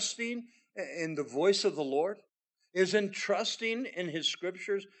trusting in the voice of the Lord? Isn't trusting in his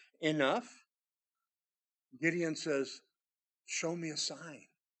scriptures enough? Gideon says, show me a sign.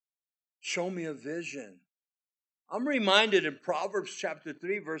 Show me a vision. I'm reminded in Proverbs chapter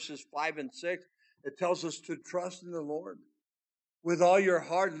 3, verses 5 and 6, it tells us to trust in the Lord. With all your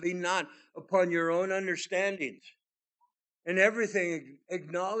heart, lean not upon your own understandings. In everything,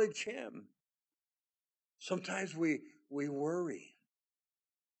 acknowledge him. Sometimes we worry.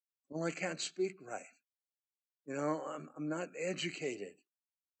 Well, I can't speak right. I'm not educated.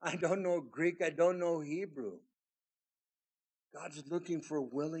 I don't know Greek. I don't know Hebrew. God's looking for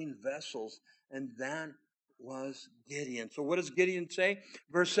willing vessels, and then was Gideon. So what does Gideon say?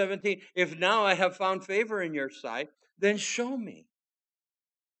 Verse 17, if now I have found favor in your sight, then show me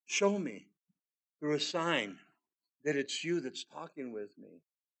through a sign that it's you that's talking with me.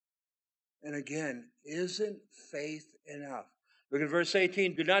 And again, isn't faith enough? Look at verse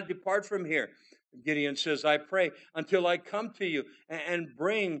 18. Do not depart from here. Gideon says, I pray until I come to you and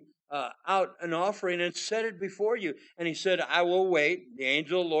bring out an offering and set it before you. And he said, I will wait. The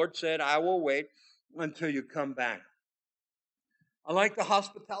angel of the Lord said, I will wait until you come back. I like the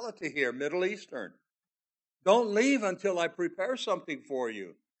hospitality here, Middle Eastern. Don't leave until I prepare something for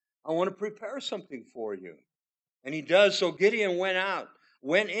you. I want to prepare something for you. And he does. So Gideon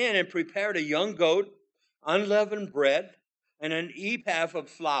went in and prepared a young goat, unleavened bread, and an ephah of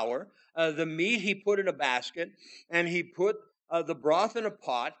flour. The meat he put in a basket, and he put the broth in a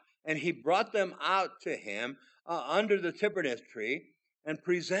pot, and he brought them out to him under the terebinth tree and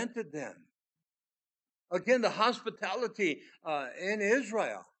presented them. Again, the hospitality in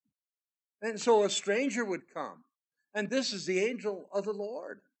Israel. And so a stranger would come. And this is the angel of the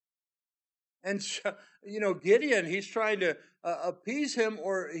Lord. And, Gideon, he's trying to appease him,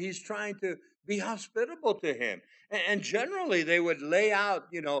 or he's trying to be hospitable to him. And generally, they would lay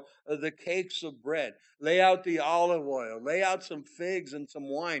out, the cakes of bread, lay out the olive oil, lay out some figs and some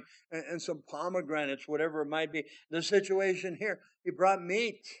wine and some pomegranates, whatever it might be. The situation here, he brought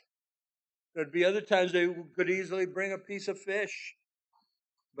meat. There'd be other times they could easily bring a piece of fish.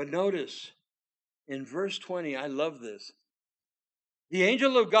 But notice, in verse 20, I love this. The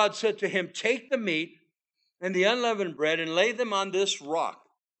angel of God said to him, take the meat and the unleavened bread and lay them on this rock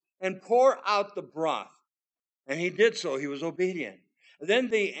and pour out the broth. And he did so. He was obedient. Then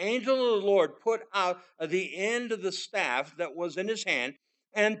the angel of the Lord put out the end of the staff that was in his hand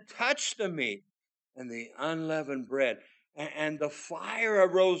and touched the meat and the unleavened bread. And the fire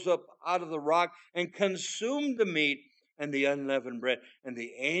arose up out of the rock and consumed the meat and the unleavened bread. And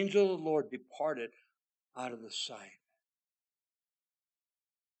the angel of the Lord departed out of the sight.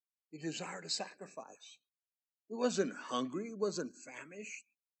 He desired a sacrifice. He wasn't hungry. He wasn't famished.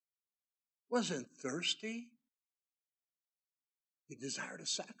 He wasn't thirsty. He desired a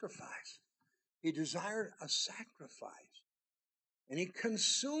sacrifice. He desired a sacrifice. And he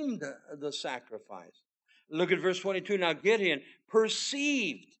consumed the sacrifice. Look at verse 22. Now Gideon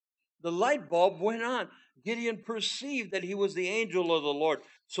perceived. The light bulb went on. Gideon perceived that he was the angel of the Lord.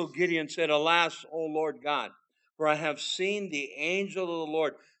 So Gideon said, alas, O Lord God, for I have seen the angel of the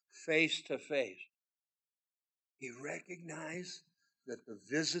Lord face to face. He recognized that the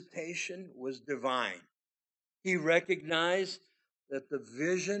visitation was divine. He recognized that the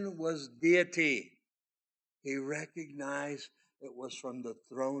vision was deity. He recognized it was from the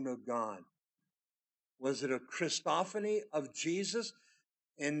throne of God. Was it a Christophany of Jesus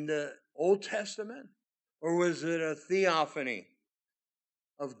in the Old Testament? Or was it a theophany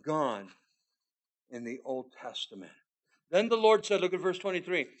of God in the Old Testament? Then the Lord said, look at verse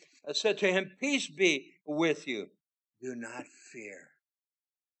 23, said to him, peace be with you. Do not fear.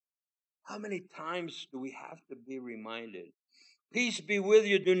 How many times do we have to be reminded? Peace be with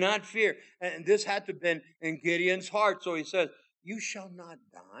you. Do not fear. And this had to have been in Gideon's heart. So he says, you shall not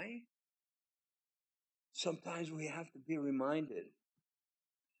die. Sometimes we have to be reminded.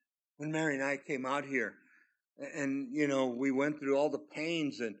 When Mary and I came out here, and, we went through all the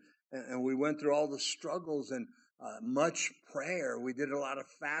pains and we went through all the struggles and much prayer. We did a lot of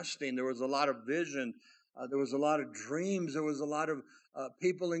fasting. There was a lot of vision. There was a lot of dreams. There was a lot of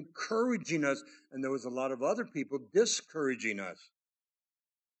people encouraging us. And there was a lot of other people discouraging us.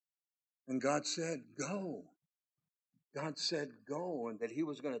 And God said, go. God said, go, and that he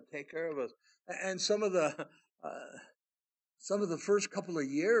was going to take care of us. And some of the first couple of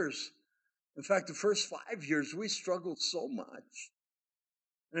years, in fact, the first 5 years, we struggled so much.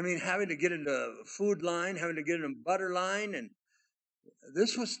 And I mean, having to get into food line, having to get into butter line, and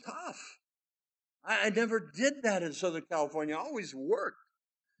this was tough. I never did that in Southern California. I always worked.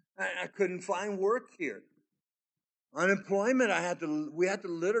 I couldn't find work here. Unemployment, we had to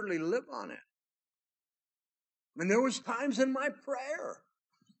literally live on it. And there was times in my prayer,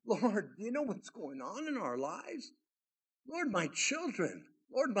 Lord, do you know what's going on in our lives? Lord, my children,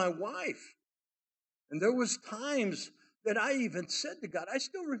 Lord, my wife. And there was times that I even said to God, I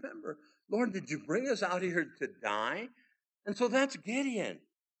still remember, Lord, did you bring us out here to die? And so that's Gideon.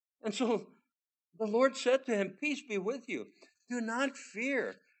 And so the Lord said to him, peace be with you. Do not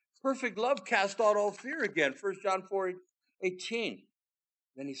fear. Perfect love casts out all fear again. 1 John 4:18.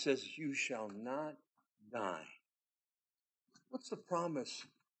 Then he says, you shall not die. What's the promise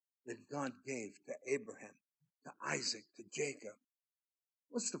that God gave to Abraham, to Isaac, to Jacob?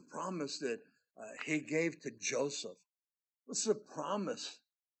 What's the promise that he gave to Joseph. This is a promise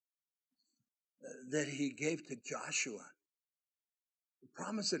that he gave to Joshua. The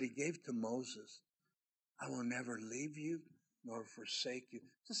promise that he gave to Moses. I will never leave you nor forsake you.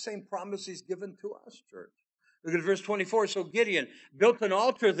 It's the same promise he's given to us, church. Look at verse 24. So Gideon built an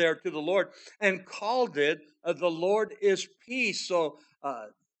altar there to the Lord and called it, the Lord is peace. So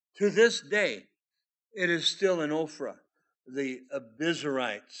to this day, it is still in Ophrah, the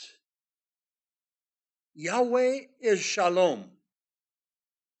Abiezrites. Yahweh is shalom.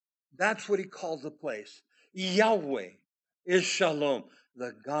 That's what he called the place. Yahweh is shalom,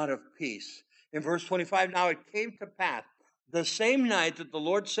 the God of peace. In verse 25, now it came to pass the same night that the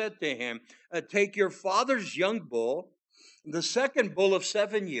Lord said to him, take your father's young bull, the second bull of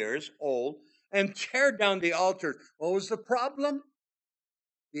 7 years old, and tear down the altars. What was the problem?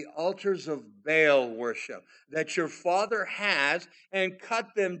 The altars of Baal worship that your father has, and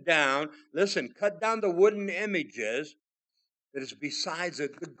cut them down. Listen, cut down the wooden images that is besides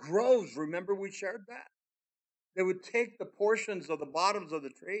it. The groves, remember we shared that? They would take the portions of the bottoms of the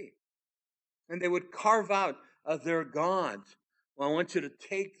tree and they would carve out their gods. Well, I want you to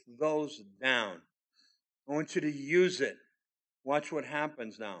take those down. I want you to use it. Watch what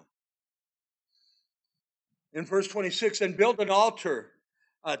happens now. In verse 26, and build an altar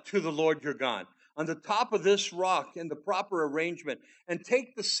to the Lord your God on the top of this rock in the proper arrangement, and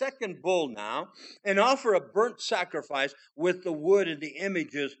take the second bull now and offer a burnt sacrifice with the wood and the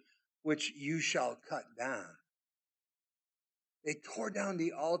images which you shall cut down. They tore down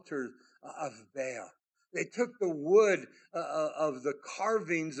the altars of Baal. They took the wood of the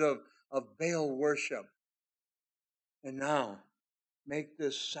carvings of Baal worship. And now make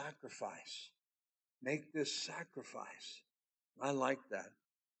this sacrifice. Make this sacrifice. I like that.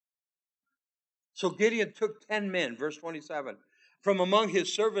 So Gideon took 10 men, verse 27, from among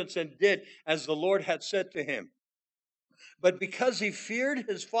his servants and did as the Lord had said to him. But because he feared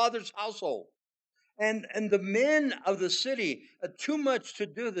his father's household and the men of the city too much to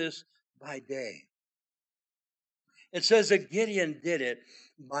do this by day, it says that Gideon did it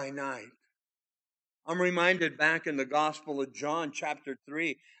by night. I'm reminded back in the Gospel of John, chapter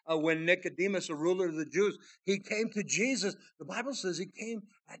 3, when Nicodemus, a ruler of the Jews, he came to Jesus. The Bible says he came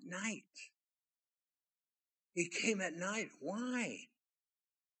at night. He came at night. Why?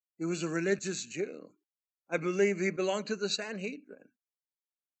 He was a religious Jew. I believe he belonged to the Sanhedrin.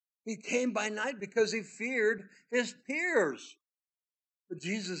 He came by night because he feared his peers. But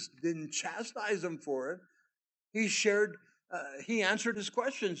Jesus didn't chastise him for it. He answered his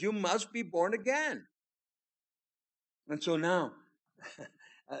questions. You must be born again. And so now,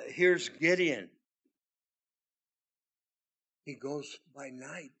 here's Gideon. He goes by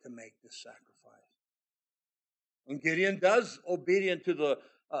night to make this sacrifice. And Gideon does, obedient to the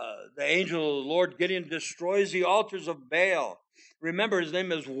angel of the Lord. Gideon destroys the altars of Baal. Remember, his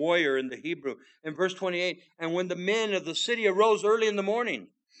name is warrior in the Hebrew. In verse 28, and when the men of the city arose early in the morning,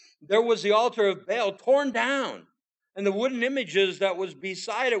 there was the altar of Baal torn down, and the wooden images that was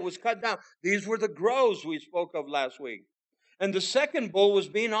beside it was cut down. These were the groves we spoke of last week. And the second bull was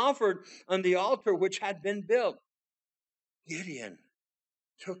being offered on the altar which had been built. Gideon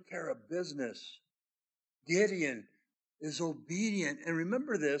took care of business. Gideon is obedient. And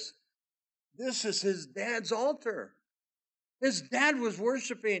remember this is his dad's altar. His dad was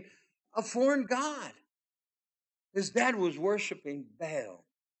worshiping a foreign god. His dad was worshiping Baal.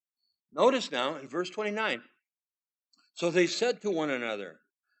 Notice now in verse 29. So they said to one another,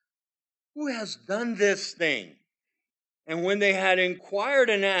 who has done this thing? And when they had inquired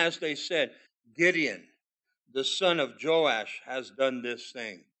and asked, they said, Gideon, the son of Joash, has done this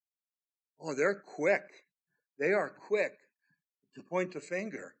thing. Oh, they're quick. They are quick to point the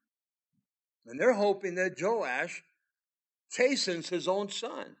finger. And they're hoping that Joash chastens his own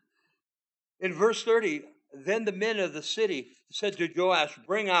son. In verse 30, then the men of the city said to Joash,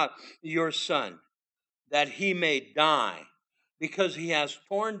 bring out your son, that he may die, because he has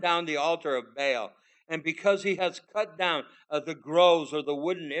torn down the altar of Baal, and because he has cut down the groves or the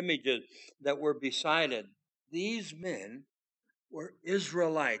wooden images that were beside it. These men were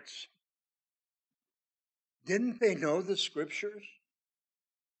Israelites. Didn't they know the scriptures?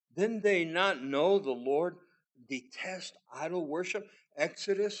 Didn't they not know the Lord detests idol worship?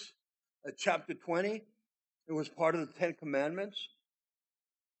 Exodus chapter 20, it was part of the Ten Commandments.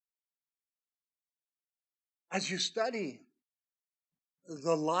 As you study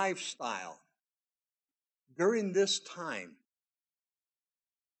the lifestyle during this time,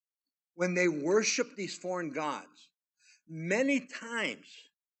 when they worshiped these foreign gods, many times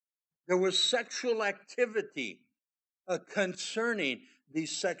there was sexual activity concerning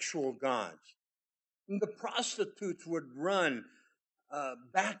these sexual gods. And the prostitutes would run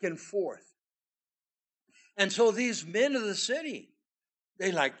back and forth. And so these men of the city,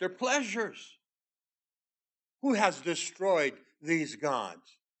 they like their pleasures. Who has destroyed these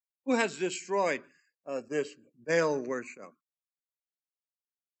gods? Who has destroyed this Baal worship?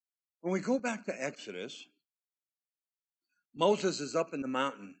 When we go back to Exodus, Moses is up in the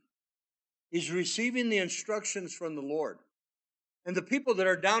mountain. He's receiving the instructions from the Lord. And the people that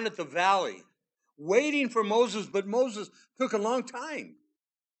are down at the valley waiting for Moses, but Moses took a long time.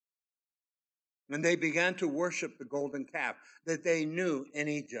 And they began to worship the golden calf that they knew in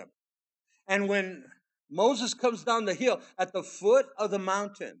Egypt. And when Moses comes down the hill at the foot of the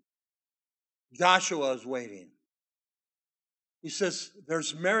mountain, Joshua is waiting. He says,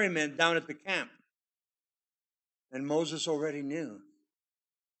 there's merriment down at the camp. And Moses already knew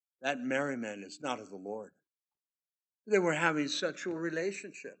that merriment is not of the Lord. They were having sexual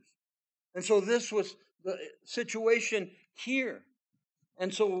relationships. And so this was the situation here.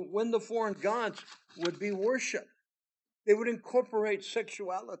 And so when the foreign gods would be worshipped, they would incorporate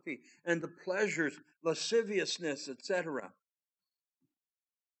sexuality and the pleasures, lasciviousness, etc.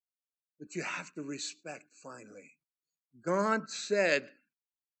 But you have to respect, finally. God said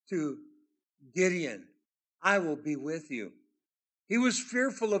to Gideon, I will be with you. He was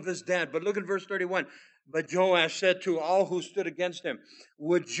fearful of his dad. But look at verse 31. But Joash said to all who stood against him,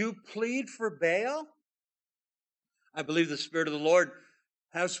 would you plead for Baal? I believe the Spirit of the Lord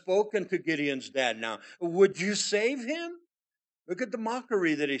has spoken to Gideon's dad now. Would you save him? Look at the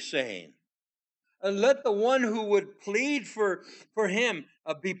mockery that he's saying. And let the one who would plead for him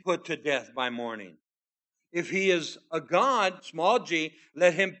be put to death by morning. If he is a god, small g,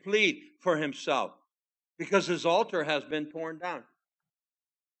 let him plead for himself, because his altar has been torn down.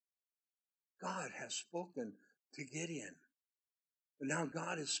 God has spoken to Gideon. But now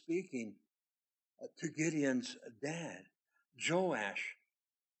God is speaking to Gideon's dad, Joash.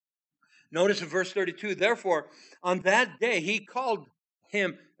 Notice in verse 32, therefore, on that day he called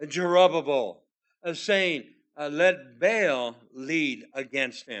him Jerubbaal, saying, let Baal lead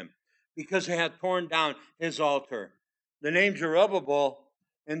against him, because he had torn down his altar. The name Jerubbaal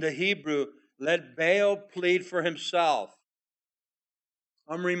in the Hebrew, let Baal plead for himself.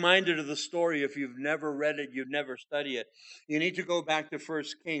 I'm reminded of the story. If you've never read it, you've never studied it, you need to go back to 1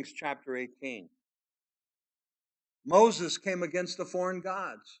 Kings chapter 18. Moses came against the foreign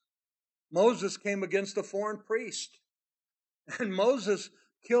gods. Moses came against a foreign priest. And Moses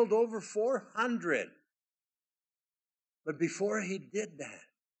killed over 400. But before he did that,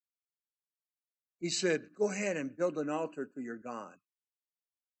 he said, go ahead and build an altar to your God.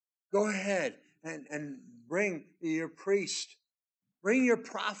 Go ahead and bring your priest. Bring your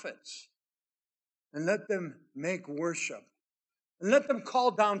prophets. And let them make worship. And let them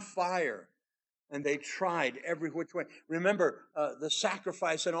call down fire. And they tried every which way. Remember, the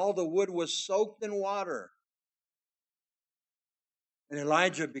sacrifice and all the wood was soaked in water. And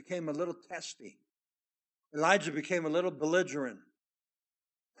Elijah became a little testy. Elijah became a little belligerent.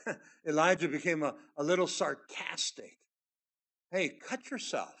 Elijah became a little sarcastic. Hey, cut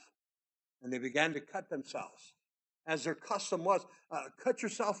yourself. And they began to cut themselves. As their custom was, cut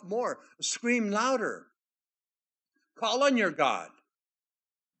yourself more. Scream louder. Call on your God.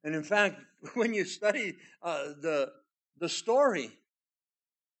 And in fact, when you study the story,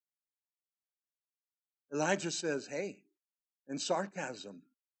 Elijah says, hey, in sarcasm,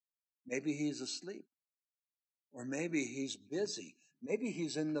 maybe he's asleep. Or maybe he's busy. Maybe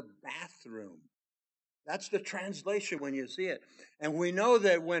he's in the bathroom. That's the translation when you see it. And we know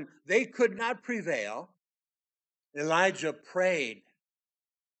that when they could not prevail, Elijah prayed.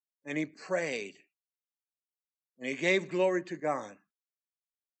 And he prayed. And he gave glory to God.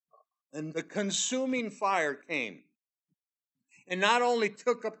 And the consuming fire came. And not only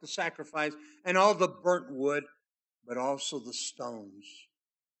took up the sacrifice and all the burnt wood, but also the stones.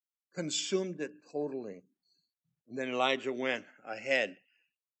 Consumed it totally. And then Elijah went ahead.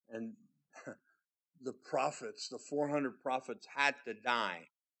 And the prophets, the 400 prophets, had to die.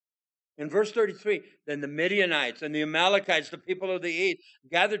 In verse 33, then the Midianites and the Amalekites, the people of the east,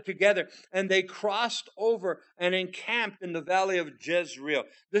 gathered together, and they crossed over and encamped in the valley of Jezreel.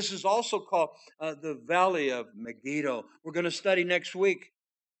 This is also called the valley of Megiddo. We're going to study next week.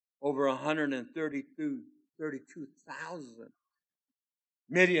 Over 132,000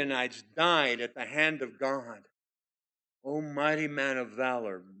 Midianites died at the hand of God. O mighty man of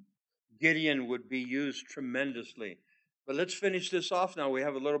valor. Gideon would be used tremendously. But let's finish this off now. We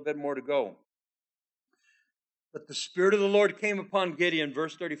have a little bit more to go. But the Spirit of the Lord came upon Gideon,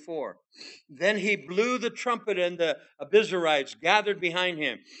 verse 34. Then he blew the trumpet, and the Abiezrites gathered behind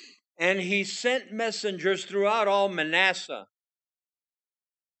him. And he sent messengers throughout all Manasseh,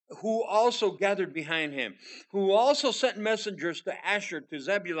 who also gathered behind him, who also sent messengers to Asher, to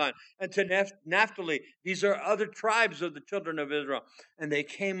Zebulun, and to Naphtali. These are other tribes of the children of Israel. And they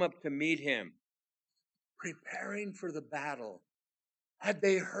came up to meet him, preparing for the battle. Had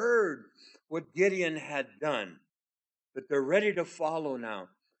they heard what Gideon had done? But they're ready to follow now.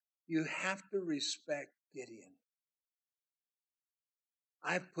 You have to respect Gideon.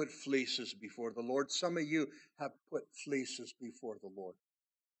 I've put fleeces before the Lord. Some of you have put fleeces before the Lord.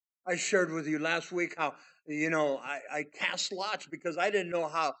 I shared with you last week how, I cast lots because I didn't know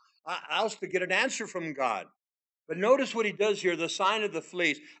how else to get an answer from God. But notice what he does here, the sign of the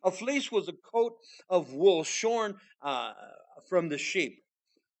fleece. A fleece was a coat of wool shorn from the sheep.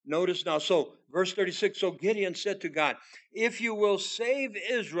 Notice now, so verse 36, so Gideon said to God, if you will save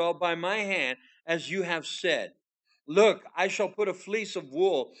Israel by my hand, as you have said, look, I shall put a fleece of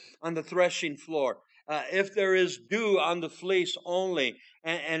wool on the threshing floor. If there is dew on the fleece only,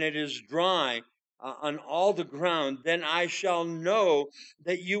 and it is dry on all the ground, then I shall know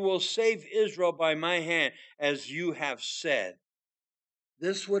that you will save Israel by my hand, as you have said.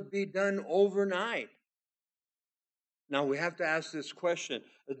 This would be done overnight. Now we have to ask this question: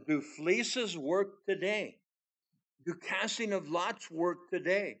 do fleeces work today? Do casting of lots work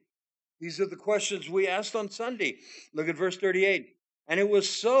today? These are the questions we asked on Sunday. Look at verse 38. And it was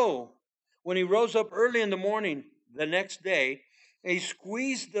so, when he rose up early in the morning the next day, he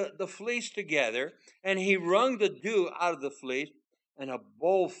squeezed the fleece together, and he wrung the dew out of the fleece, and a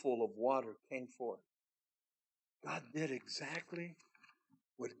bowl full of water came forth. God did exactly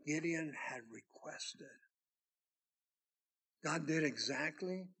what Gideon had requested. God did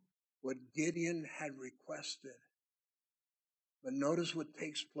exactly what Gideon had requested. But notice what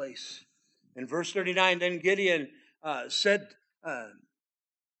takes place. In verse 39, then Gideon said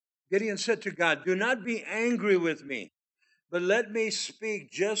to God, do not be angry with me, but let me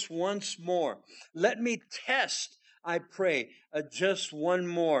speak just once more. Let me test, I pray, just one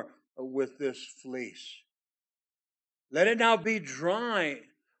more with this fleece. Let it now be dry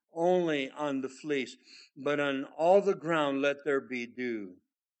only on the fleece, but on all the ground let there be dew.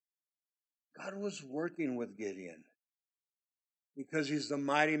 God was working with Gideon because he's the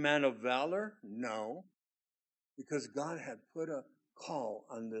mighty man of valor? No, because God had put a call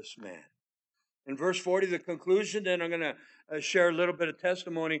on this man. In verse 40, the conclusion, then I'm going to share a little bit of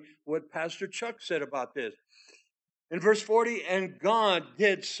testimony what Pastor Chuck said about this. In verse 40, and God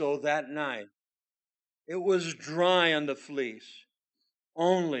did so that night. It was dry on the fleece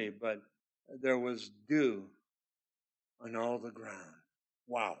only, but there was dew on all the ground.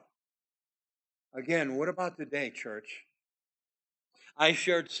 Wow. Again, what about today, church? I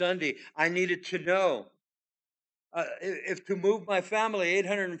shared Sunday, I needed to know if to move my family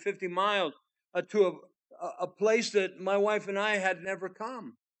 850 miles to a place that my wife and I had never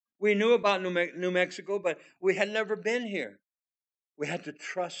come. We knew about New Mexico, but we had never been here. We had to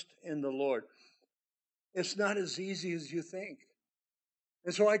trust in the Lord. It's not as easy as you think.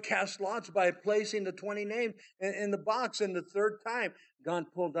 And so I cast lots by placing the 20 names in the box, and the third time, God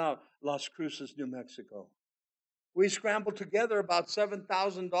pulled out Las Cruces, New Mexico. We scrambled together about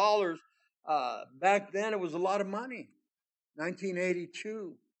 $7,000. Back then, it was a lot of money.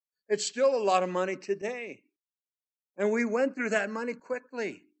 1982. It's still a lot of money today. And we went through that money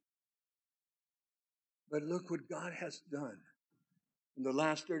quickly. But look what God has done in the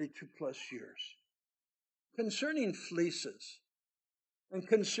last 32 plus years. Concerning fleeces and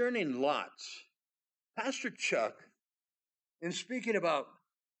concerning lots, Pastor Chuck, in speaking about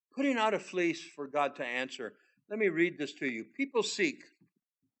putting out a fleece for God to answer, let me read this to you. People seek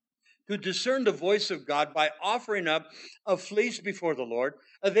to discern the voice of God by offering up a fleece before the Lord.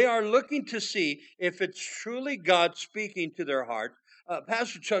 They are looking to see if it's truly God speaking to their heart.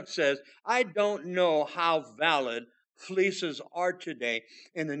 Pastor Chuck says, I don't know how valid fleeces are today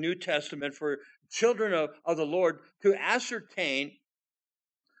in the New Testament for children of the Lord to ascertain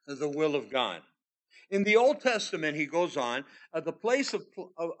the will of God. In the Old Testament, he goes on, the place of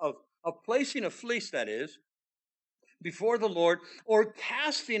placing a fleece, that is, before the Lord, or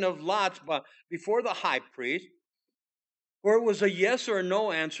casting of lots before the high priest, where it was a yes or a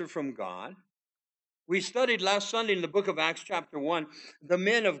no answer from God. We studied last Sunday in the book of Acts chapter 1, the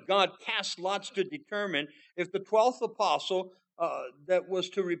men of God cast lots to determine if the 12th apostle that was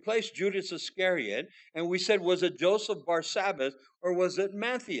to replace Judas Iscariot, and we said, was it Joseph Barsabbas or was it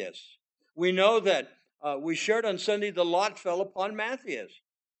Matthias? We know that we shared on Sunday the lot fell upon Matthias.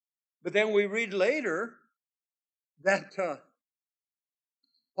 But then we read later that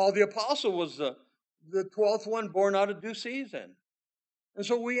Paul the apostle was the 12th one born out of due season. And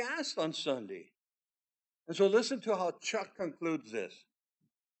so we asked on Sunday. And so listen to how Chuck concludes this.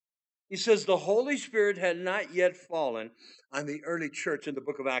 He says, the Holy Spirit had not yet fallen on the early church in the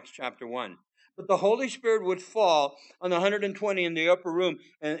book of Acts chapter 1. But the Holy Spirit would fall on the 120 in the upper room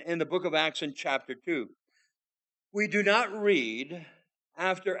in the book of Acts in chapter 2. We do not read,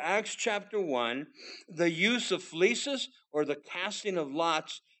 after Acts chapter 1, the use of fleeces or the casting of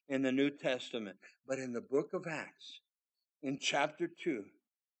lots in the New Testament. But in the book of Acts, in chapter 2,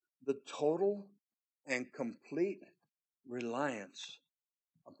 the total and complete reliance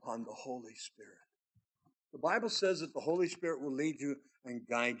upon the Holy Spirit. The Bible says that the Holy Spirit will lead you and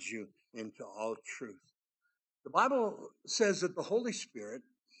guide you into all truth. The Bible says that the Holy Spirit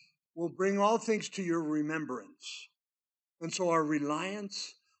will bring all things to your remembrance. And so our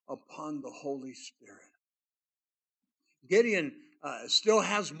reliance upon the Holy Spirit. Gideon still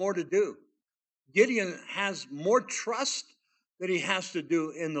has more to do. Gideon has more trust that he has to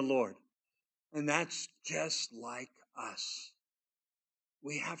do in the Lord. And that's just like us.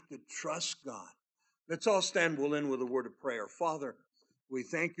 We have to trust God. Let's all stand well in with a word of prayer. Father, we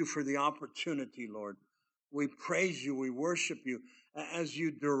thank you for the opportunity, Lord. We praise you. We worship you as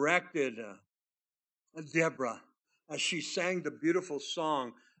you directed Deborah, as she sang the beautiful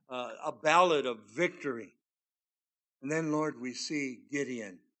song, a ballad of victory. And then, Lord, we see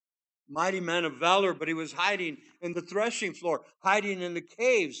Gideon, mighty man of valor, but he was hiding in the threshing floor, hiding in the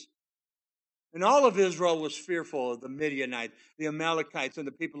caves. And all of Israel was fearful of the Midianites, the Amalekites, and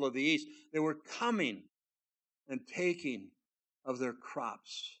the people of the east. They were coming and taking of their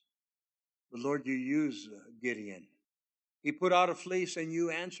crops. But Lord, you used Gideon. He put out a fleece and you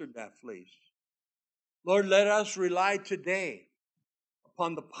answered that fleece. Lord, let us rely today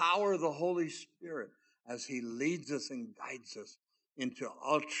upon the power of the Holy Spirit as he leads us and guides us into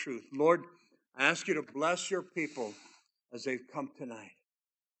all truth. Lord, I ask you to bless your people as they've come tonight.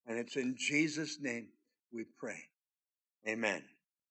 And it's in Jesus' name we pray. Amen.